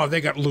said, "Oh,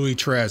 they got Louis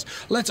Trez.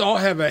 Let's all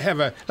have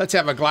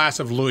a glass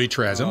of Louis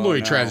Trez." And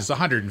Louis Trez is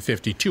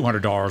 $150,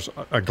 $200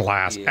 a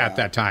glass at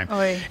that time,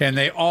 and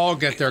they all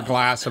get their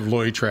glass of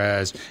Louis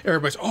Trez.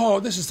 Everybody's, "Oh,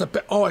 this is the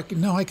best. Oh, I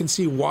can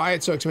see why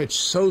it's so expensive. It's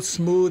so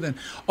smooth, and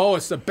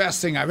it's the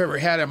best thing I've ever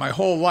had in my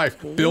whole life."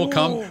 Bill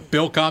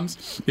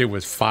comes. It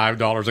was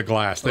 $5 a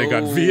glass. They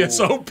got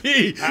VSOP.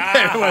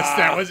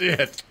 That was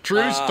it.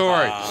 True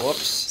story.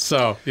 Whoops.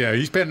 So, yeah,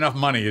 you spend enough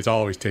money, it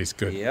always tastes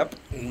good. Yep.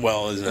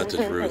 Well, isn't that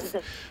the truth?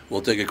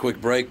 We'll take a quick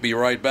break. Be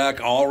right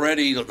back.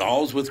 Already,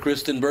 All's with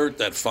Kristen Burt.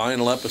 That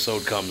final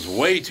episode comes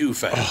way too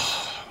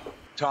fast.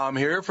 Tom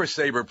here for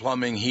Sabre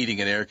Plumbing, Heating,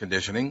 and Air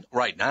Conditioning.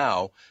 Right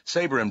now,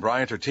 Sabre and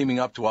Bryant are teaming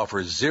up to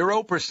offer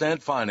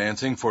 0%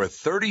 financing for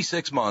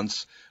 36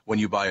 months when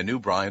you buy a new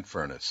Bryant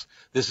furnace.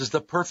 This is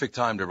the perfect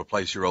time to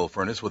replace your old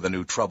furnace with a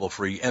new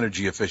trouble-free,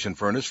 energy-efficient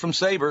furnace from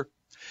Sabre.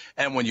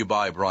 And when you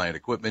buy Bryant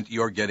equipment,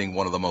 you're getting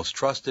one of the most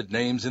trusted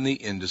names in the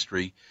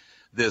industry.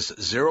 This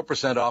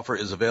 0% offer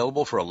is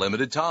available for a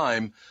limited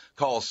time.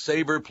 Call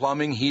Sabre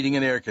Plumbing, Heating,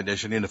 and Air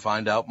Conditioning to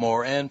find out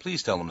more, and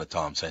please tell them that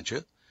Tom sent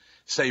you.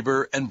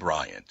 Sabre and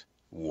Bryant,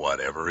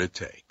 whatever it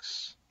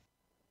takes.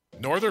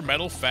 Northern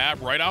Metal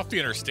Fab, right off the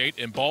interstate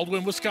in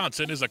Baldwin,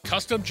 Wisconsin, is a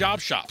custom job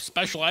shop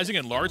specializing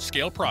in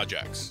large-scale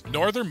projects.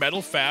 Northern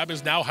Metal Fab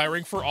is now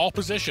hiring for all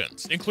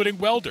positions, including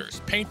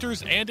welders,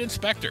 painters, and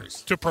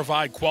inspectors, to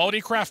provide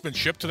quality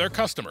craftsmanship to their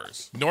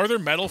customers.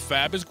 Northern Metal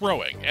Fab is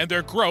growing, and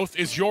their growth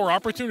is your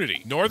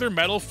opportunity. Northern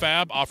Metal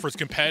Fab offers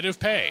competitive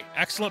pay,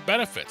 excellent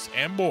benefits,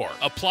 and more.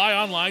 Apply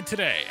online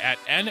today at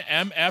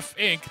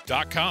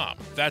nmfinc.com.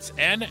 That's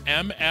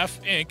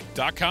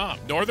nmfinc.com.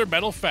 Northern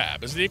Metal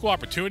Fab is the equal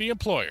opportunity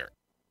employer.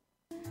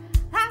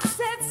 I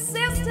said,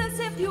 sisters,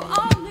 if you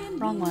only knew.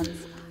 Wrong ones.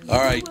 All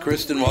right,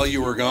 Kristen, while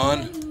you were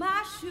gone,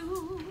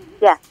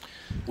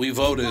 we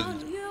voted,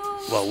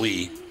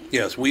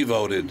 we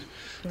voted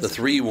the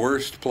 3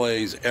 worst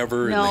plays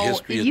ever in the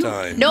history of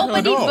time.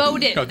 Nobody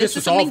voted. No, this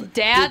is something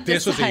Dad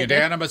This was a decided.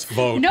 unanimous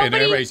vote. And Nobody-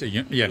 everybody said,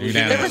 unanimous.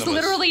 There was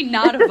literally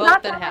not a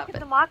vote that happened.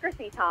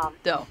 Democracy, Tom.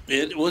 No.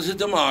 It was a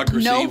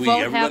democracy. No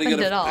vote everybody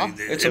happened got at all.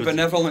 It's a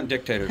benevolent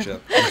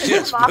dictatorship.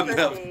 Yes,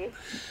 benevolent.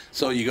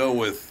 So you go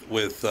with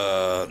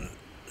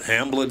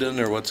Hambledon,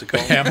 or what's it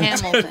called?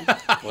 Hamilton.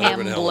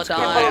 Whatever the hell it's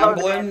called.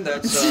 Hamblin,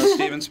 that's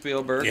Steven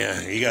Spielberg. Yeah,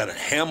 you got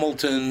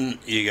Hamilton,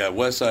 you got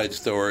West Side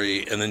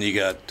Story, and then you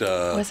got...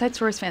 West Side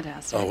Story is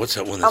fantastic. Oh, what's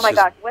that one? Oh my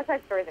gosh, West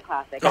Side Story is a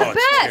classic. Oh, it's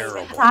Best.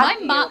 terrible. My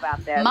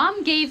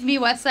mom gave me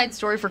West Side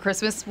Story for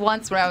Christmas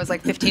once when I was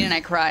like 15 and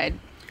I cried.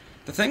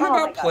 The thing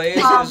about plays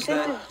is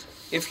that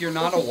if you're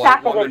not a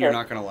white woman, you're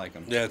not going to like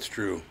them. That's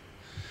true.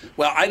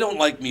 Well, I don't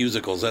like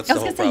musicals. That's I the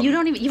was whole gonna say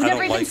problem. you've I never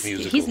don't even like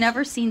musicals. he's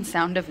never seen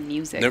Sound of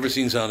Music. Never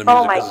seen Sound of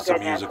Music Oh my because it's a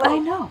goodness. musical. I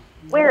know.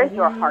 Where is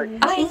your heart?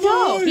 I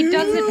know. He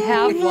doesn't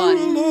have one.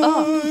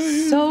 Oh,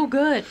 so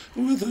good.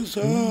 With the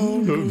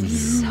sound of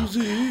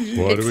music.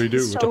 What do we do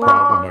with the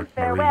problem like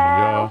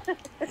Maria?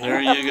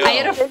 There you go.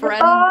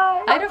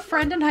 I had a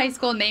friend in high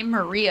school named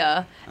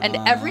Maria, and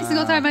every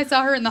single time I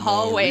saw her in the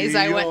hallways,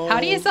 I went, "How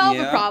do you solve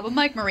a problem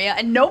like Maria?"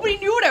 And nobody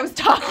knew what I was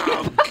talking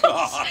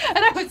about.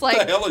 And I was like,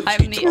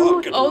 "I'm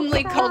the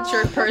only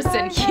cultured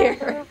person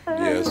here."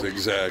 Yes,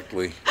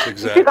 exactly.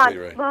 Exactly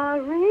right.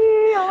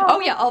 Maria.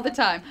 Oh yeah, all the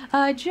time.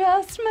 I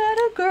just met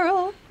a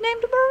girl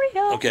named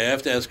Maria. Okay, I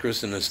have to ask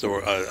Kristen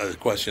a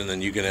question,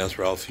 then you can ask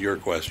Ralph your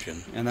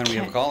question. And then we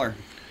have a caller.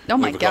 Oh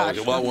We my have a caller.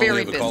 gosh, Well, we're we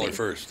very have a caller busy.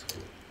 first.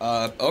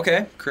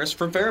 Okay, Chris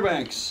from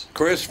Fairbanks.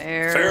 Chris,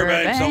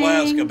 Fairbanks,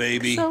 Alaska,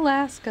 baby.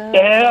 Alaska.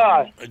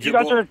 Yeah, Did you you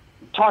guys bo- are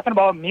talking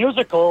about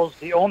musicals.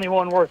 The only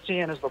one worth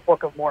seeing is the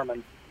Book of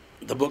Mormon.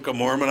 The Book of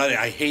Mormon,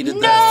 I hated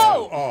No! that.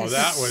 Oh,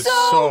 that was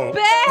so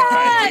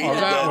bad. Oh,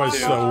 that was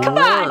the worst. Come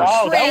on,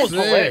 Oh, that was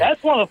Chris. hilarious.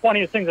 That's one of the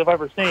funniest things I've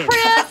ever seen.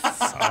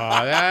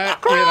 That,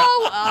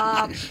 Grow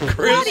up. Chris,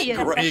 What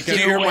are you do you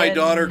hear my doing?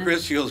 daughter,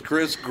 Chris? She goes,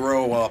 Chris,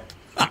 grow up.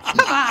 Come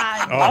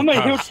on. I'm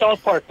a huge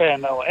South Park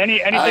fan, though.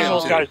 Anything am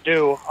those too. guys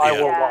do, I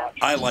Yeah. will watch.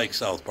 I like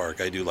South Park.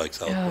 I do like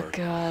South Oh Park.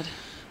 God.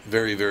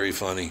 Very, very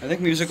funny. I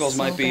think musicals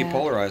might be bad.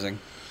 polarizing.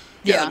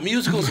 Yeah,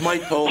 musicals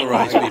might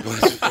polarize people.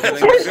 Just like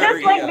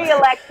the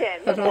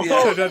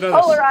election.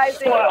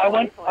 Polarizing. Well,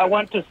 I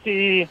went to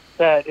see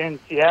that in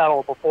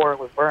Seattle before it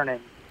was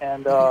burning,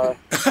 And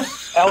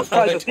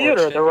outside the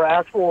theater, there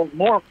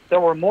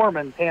were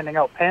Mormons handing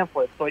out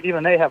pamphlets, so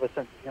even they have a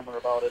sense of humor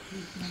about it.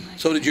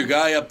 So did your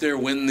guy up there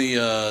win the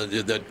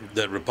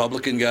that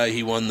Republican guy?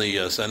 He won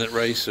the Senate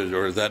race,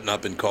 or has that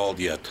not been called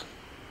yet?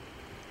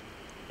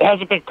 It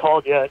hasn't been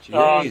called yet,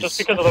 Jeez. just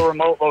because of the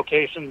remote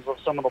locations of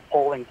some of the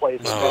polling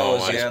places. Oh,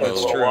 I It's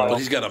suppose. taken a while. But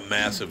he's got a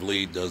massive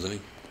lead, doesn't he?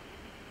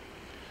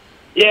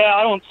 Yeah,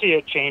 I don't see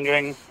it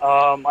changing.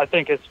 I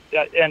think it's,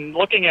 and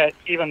looking at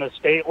even the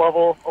state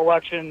level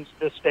elections,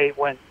 this state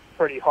went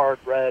pretty hard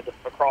red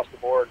across the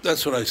board.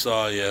 That's what I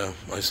saw, yeah.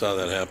 I saw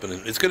that happen.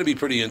 And it's going to be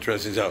pretty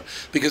interesting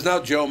because now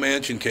Joe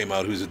Manchin came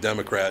out, who's a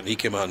Democrat, and he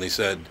came out and he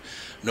said,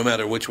 no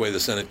matter which way the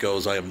Senate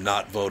goes, I am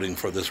not voting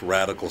for this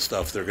radical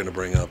stuff they're going to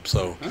bring up.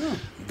 So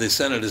the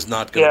Senate is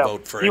not going to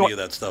vote for any of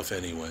that stuff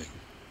anyway.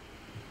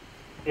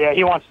 Yeah,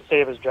 he wants to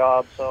save his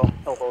job, so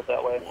he'll vote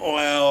that way.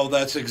 Well,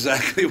 that's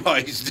exactly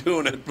why he's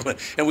doing it.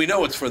 And we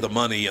know it's for the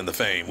money and the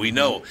fame. We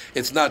know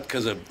it's not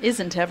because of...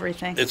 Isn't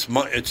everything.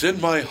 It's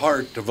in my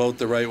heart to vote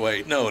the right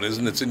way. No, it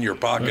isn't. It's in your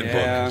pocketbook.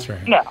 Yeah. That's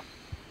right. No.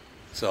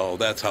 So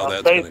that's how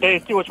that's going to They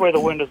see which way the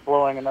wind is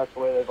blowing, and that's the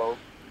way they vote.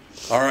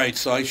 All right,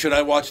 so should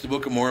I watch the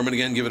Book of Mormon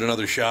again, give it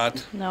another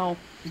shot? No.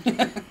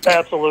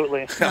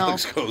 Absolutely.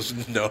 Alex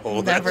goes,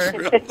 no.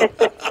 Never.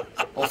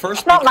 Well,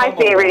 first, Not my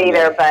favorite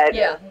either, but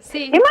Yeah,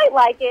 see? you might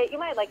like it. You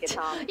might like it,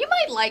 Tom. You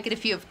might like it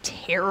if you have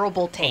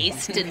terrible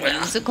taste in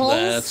musicals.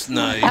 That's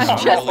nice. I'm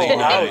just Really kidding.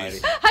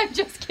 nice. I'm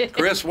just kidding.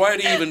 Chris, why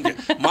do you even...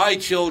 My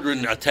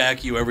children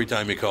attack you every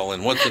time you call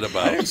in. What's it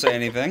about? I didn't say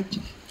anything.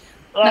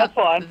 That's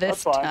fine. This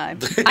That's fine. time.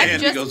 Andy I'm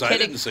just goes, I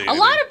kidding. didn't say A anything.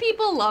 lot of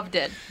people loved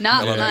it.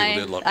 Not A lot of my.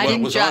 people did love it. I Well, it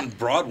didn't was on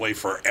Broadway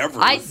forever.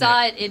 I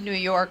saw it in New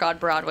York on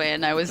Broadway,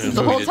 and I was Yeah,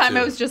 the we whole did time too.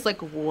 I was just like,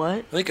 "What?"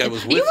 I think I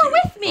was with you. you. were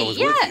with me. I was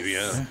yes. with you,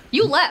 yeah.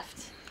 You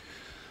left.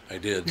 I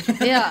did.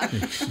 Yeah.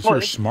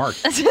 You're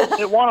smart.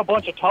 It won a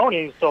bunch of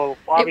Tonys, so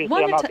obviously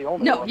won I'm a not ton- the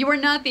only No, one. you were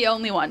not the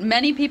only one.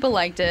 Many people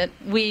liked it.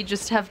 We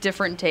just have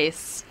different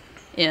tastes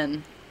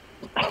in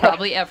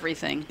probably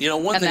everything. You know,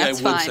 one and thing I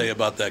that's would fine. say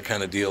about that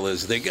kind of deal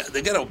is they got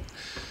to.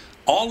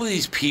 All of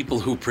these people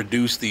who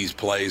produce these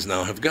plays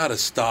now have got to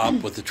stop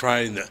with the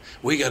trying to.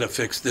 We got to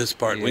fix this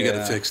part. We got to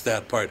Yeah. fix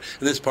that part.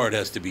 And this part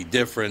has to be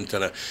different.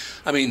 And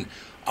I mean,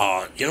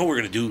 you know, we're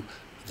going to do.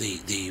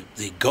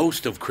 The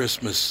Ghost of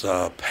Christmas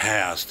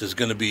Past is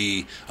going to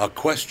be a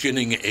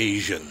questioning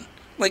Asian.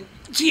 Like,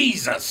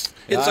 Jesus!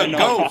 It's I a know-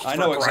 ghost. I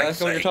know for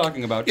Christ's exactly what you're sake.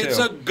 talking about, It's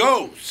too. a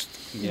ghost.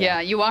 Yeah,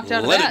 you walked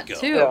out of Let that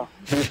it go.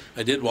 too.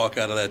 I did walk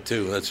out of that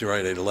too. That's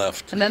right. I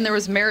left. And then there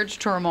was marriage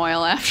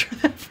turmoil after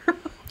that.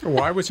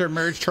 Why was there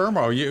marriage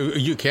turmoil?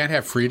 You can't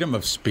have freedom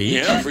of speech.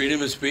 Yeah,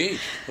 freedom of speech.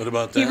 What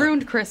about that? He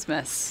ruined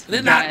Christmas.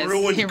 Did not guys.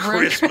 ruin He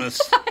ruined Christmas.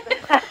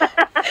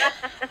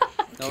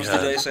 That was the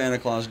day Santa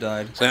Claus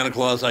died. Santa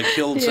Claus. I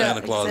killed Yeah,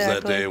 Santa Claus that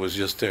exactly. day. It was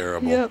just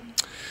terrible. Yep.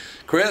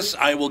 Chris,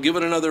 I will give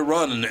it another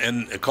run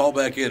and call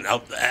back in.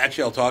 I'll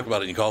talk about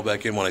it and you call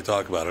back in when I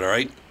talk about it, all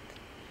right?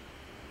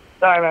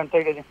 All right, man.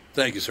 Take it.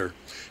 Thank you, sir.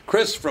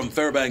 Chris from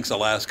Fairbanks,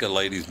 Alaska,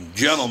 ladies and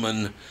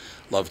gentlemen.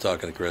 Love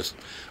talking to Chris.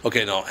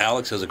 Okay, now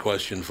Alex has a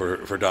question for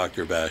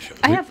Dr.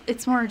 Basham.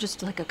 It's more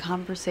just like a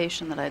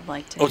conversation that I'd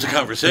like to Oh, it's a have.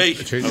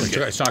 conversation.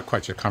 Okay. It's not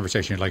quite a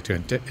conversation you'd like to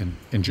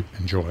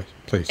enjoy,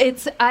 please.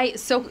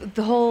 So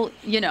the whole,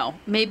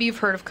 maybe you've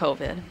heard of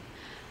COVID.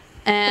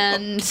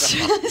 And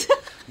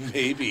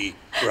Maybe,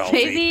 Ralphie.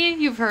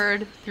 maybe you've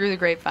heard through the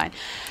grapevine.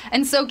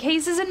 And so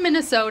cases in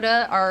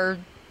Minnesota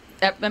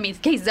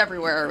cases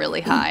everywhere are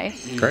really high.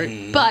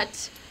 Great.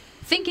 But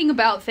thinking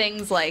about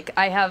things like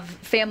I have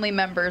family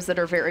members that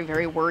are very,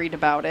 very worried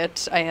about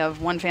it. I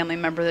have one family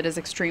member that is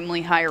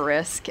extremely high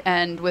risk.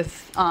 And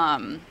with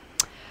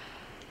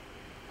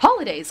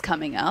holidays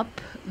coming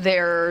up,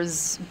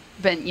 there's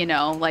been,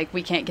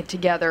 we can't get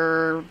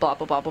together, blah,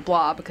 blah, blah, blah,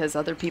 blah, because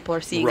other people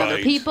are seeing other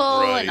Right, people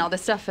right. and all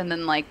this stuff. And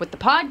then, with the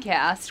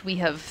podcast, we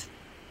have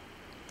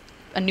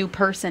a new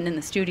person in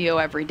the studio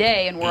every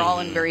day, and we're all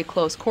in very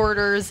close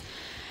quarters.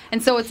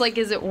 And so it's like,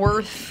 is it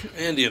worth...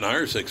 Andy and I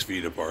are 6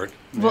 feet apart.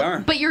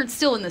 Well, but you're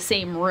still in the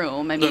same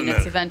room. I mean, Doesn't it's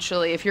matter.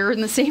 eventually, if you're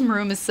in the same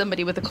room as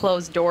somebody with a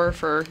closed door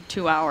for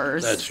 2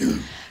 hours. That's true.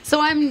 So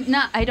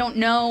I don't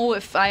know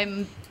if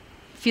I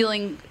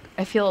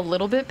feel a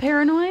little bit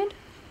paranoid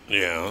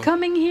Yeah.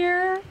 coming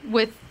here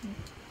with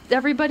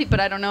everybody,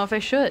 but I don't know if I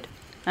should.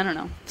 I don't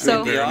know.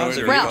 So, the odds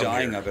of you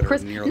dying of it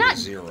Chris, are nearly not,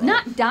 zero.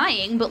 not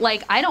dying, but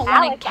I don't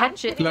want to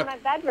catch it. in my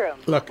bedroom.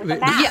 Look,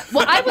 Yeah,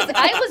 well, I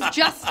was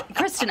just,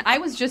 Kristen, I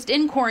was just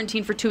in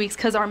quarantine for 2 weeks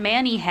because our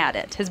Manny had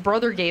it. His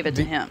brother gave it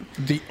to him.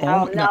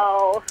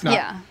 No.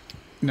 Yeah.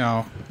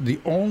 No,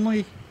 the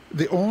only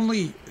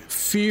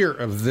fear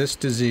of this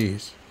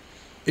disease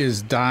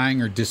is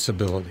dying or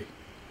disability.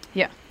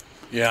 Yeah.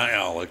 Yeah,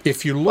 Alex.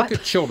 If you look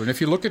at children,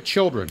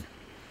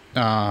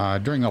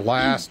 during the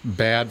last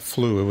bad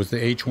flu, it was the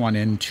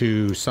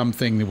H1N2,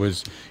 something that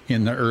was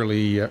in the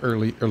early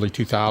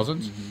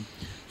 2000s.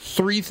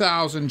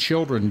 3,000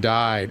 children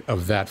died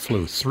of that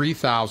flu.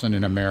 3,000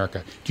 in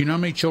America. Do you know how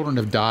many children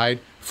have died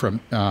from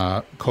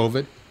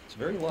COVID? It's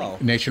very low.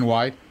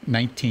 Nationwide,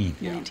 19.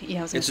 19. Yeah,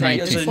 I was gonna It's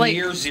say. a like,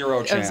 near zero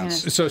I was gonna-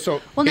 chance.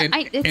 So Well, no, and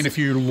it's- if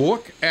you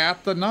look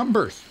at the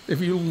numbers,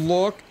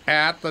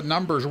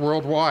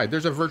 worldwide,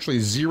 there's a virtually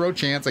zero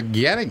chance of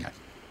getting it.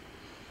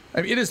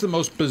 I mean, it is the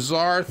most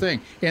bizarre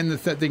thing. And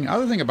the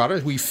other thing about it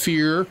is we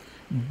fear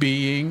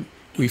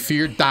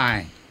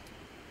dying.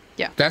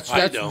 Yeah. That's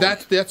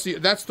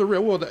the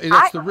real. Well,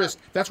 that's the risk.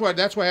 That's why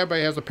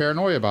everybody has a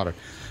paranoia about it.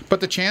 But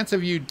the chance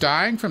of you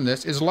dying from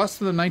this is less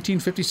than the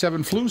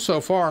 1957 flu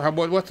so far.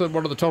 What are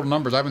the total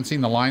numbers? I haven't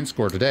seen the line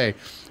score today,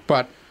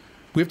 but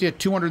we have to get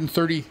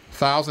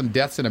 230,000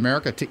 deaths in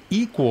America to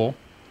equal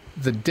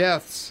the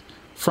deaths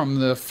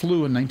from the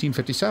flu in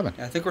 1957.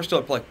 I think we're still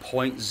at like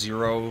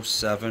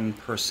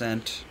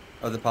 0.07%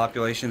 of the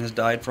population has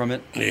died from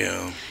it.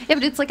 Yeah. Yeah,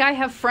 but it's like I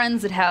have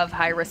friends that have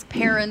high-risk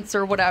parents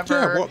or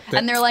whatever,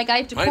 and they're like, I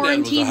have to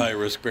quarantine. My dad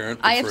was a high-risk parent,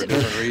 but for a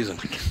different reason.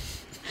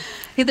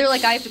 They're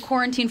like, I have to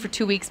quarantine for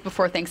 2 weeks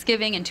before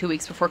Thanksgiving and 2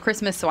 weeks before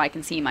Christmas so I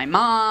can see my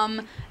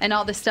mom and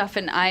all this stuff,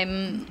 and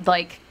I'm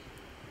like,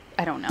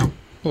 I don't know.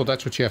 Well,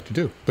 that's what you have to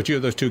do. But you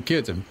have those 2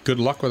 kids, and good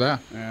luck with that.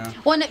 Yeah.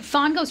 Well, and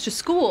Fawn goes to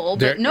school,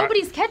 but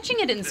nobody's catching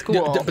it in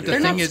school. But the They're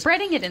thing not is,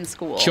 spreading it in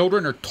school.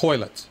 Children are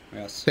toilets.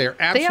 Yes. They are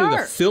absolutely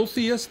are. the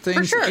filthiest For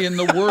things sure. in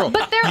the world.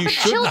 But they're You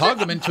shouldn't children- hug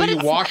them until but you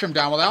it's- wash them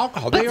down with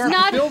alcohol. But They it's are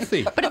not,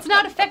 filthy. But it's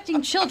not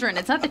affecting children.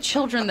 It's not the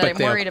children that But I'm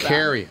they'll worried about.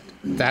 carry it.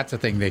 That's the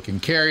thing. They can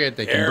carry it.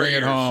 They can bring it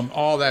Carriers. home.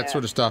 All that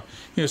sort of stuff.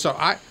 So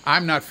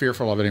I'm not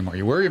fearful of it anymore.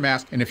 You wear your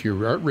mask, and if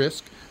you're at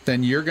risk,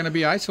 then you're going to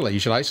be isolated. You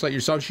should isolate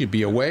yourself. You should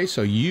be away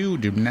so you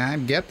do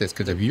not get this.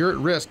 Because if you're at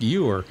risk,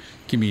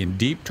 can be in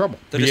deep trouble.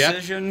 The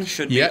decision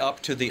should be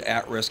up to the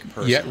at-risk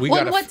person. Yeah, we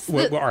got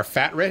our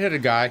fat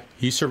redheaded guy.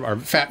 Our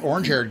fat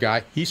orange-haired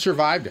guy. He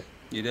survived it.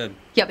 You did.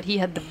 Yeah, but he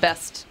had the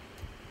best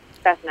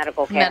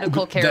medical care.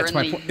 Medical care That's in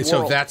my the point. world.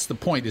 So that's the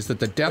point: is that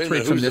the death Wait a rate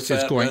minute, from who's this the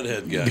is fat going.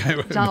 redhead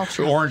guy? Donald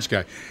Trump. Orange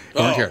guy.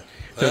 Oh, Orange hair.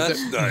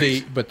 that's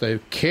nice. But the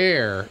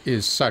care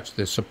is such.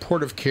 The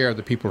supportive care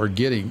that people are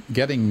getting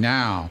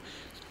now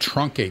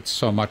truncates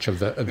so much of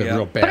the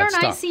real bad But aren't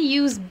stuff.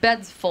 ICU's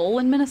beds full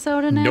in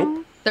Minnesota now?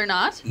 Nope. They're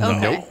not? No.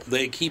 Okay.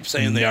 They keep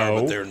saying they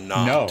are, but they're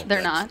not. No.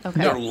 They're not?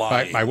 Okay. They're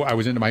lying. I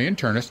was into my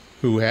internist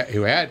who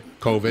had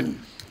COVID.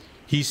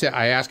 He said,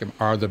 I asked him,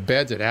 are the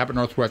beds at Abbott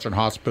Northwestern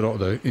Hospital,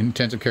 the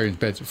intensive care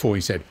beds full?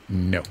 He said,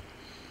 no.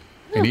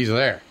 And he's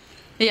there.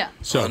 Yeah.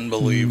 So,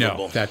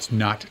 Unbelievable. No, that's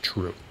not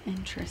true.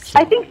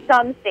 Interesting. I think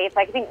some states,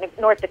 like I think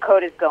North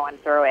Dakota's going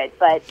through it,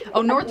 but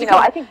North you Dakota. know,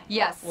 I think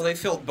yes. Well, they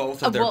filled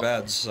both of their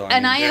beds. So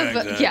and mean, I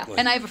have exactly.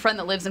 and I have a friend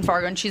that lives in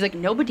Fargo, and she's like,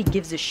 nobody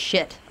gives a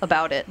shit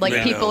about it. Like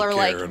They people don't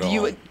are care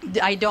like,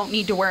 at I don't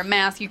need to wear a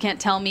mask. You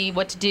can't tell me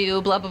what to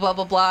do. Blah blah blah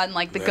blah blah. And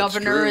like the That's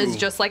governor is true.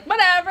 just like,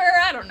 whatever.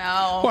 I don't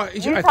know. Well,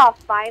 Utah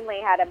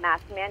finally had a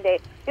mask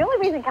mandate. The only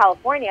reason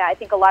California, I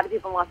think a lot of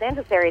people in Los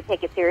Angeles area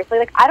take it seriously.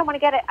 Like, I don't want to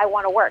get it. I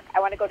want to work.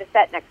 I want to go to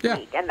set next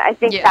week. And I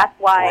think that's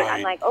why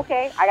I'm like,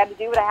 okay, I got to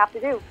do what I have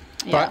to do.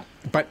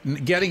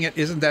 But getting it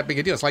isn't that big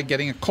a deal. It's like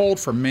getting a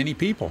cold for many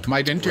people.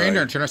 My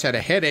internist had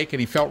a headache and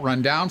he felt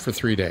run down for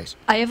 3 days.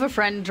 I have a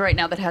friend right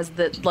now that has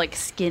the like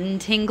skin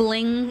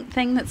tingling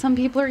thing that some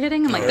people are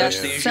getting. I'm like, that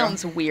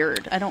sounds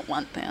weird. I don't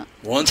want that.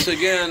 Once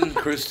again,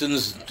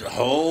 Kristen's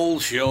whole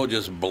show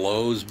just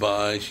blows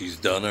by. She's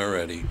done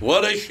already.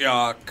 What a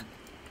shock.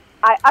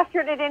 I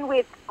ushered it in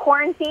with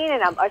quarantine,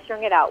 and I'm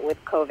ushering it out with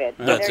COVID.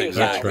 So That's there you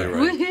exactly go.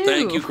 right.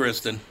 Thank you,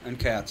 Kristen. And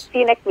cats. See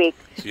you next week.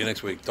 See you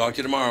next week. Talk to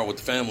you tomorrow with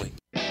the family.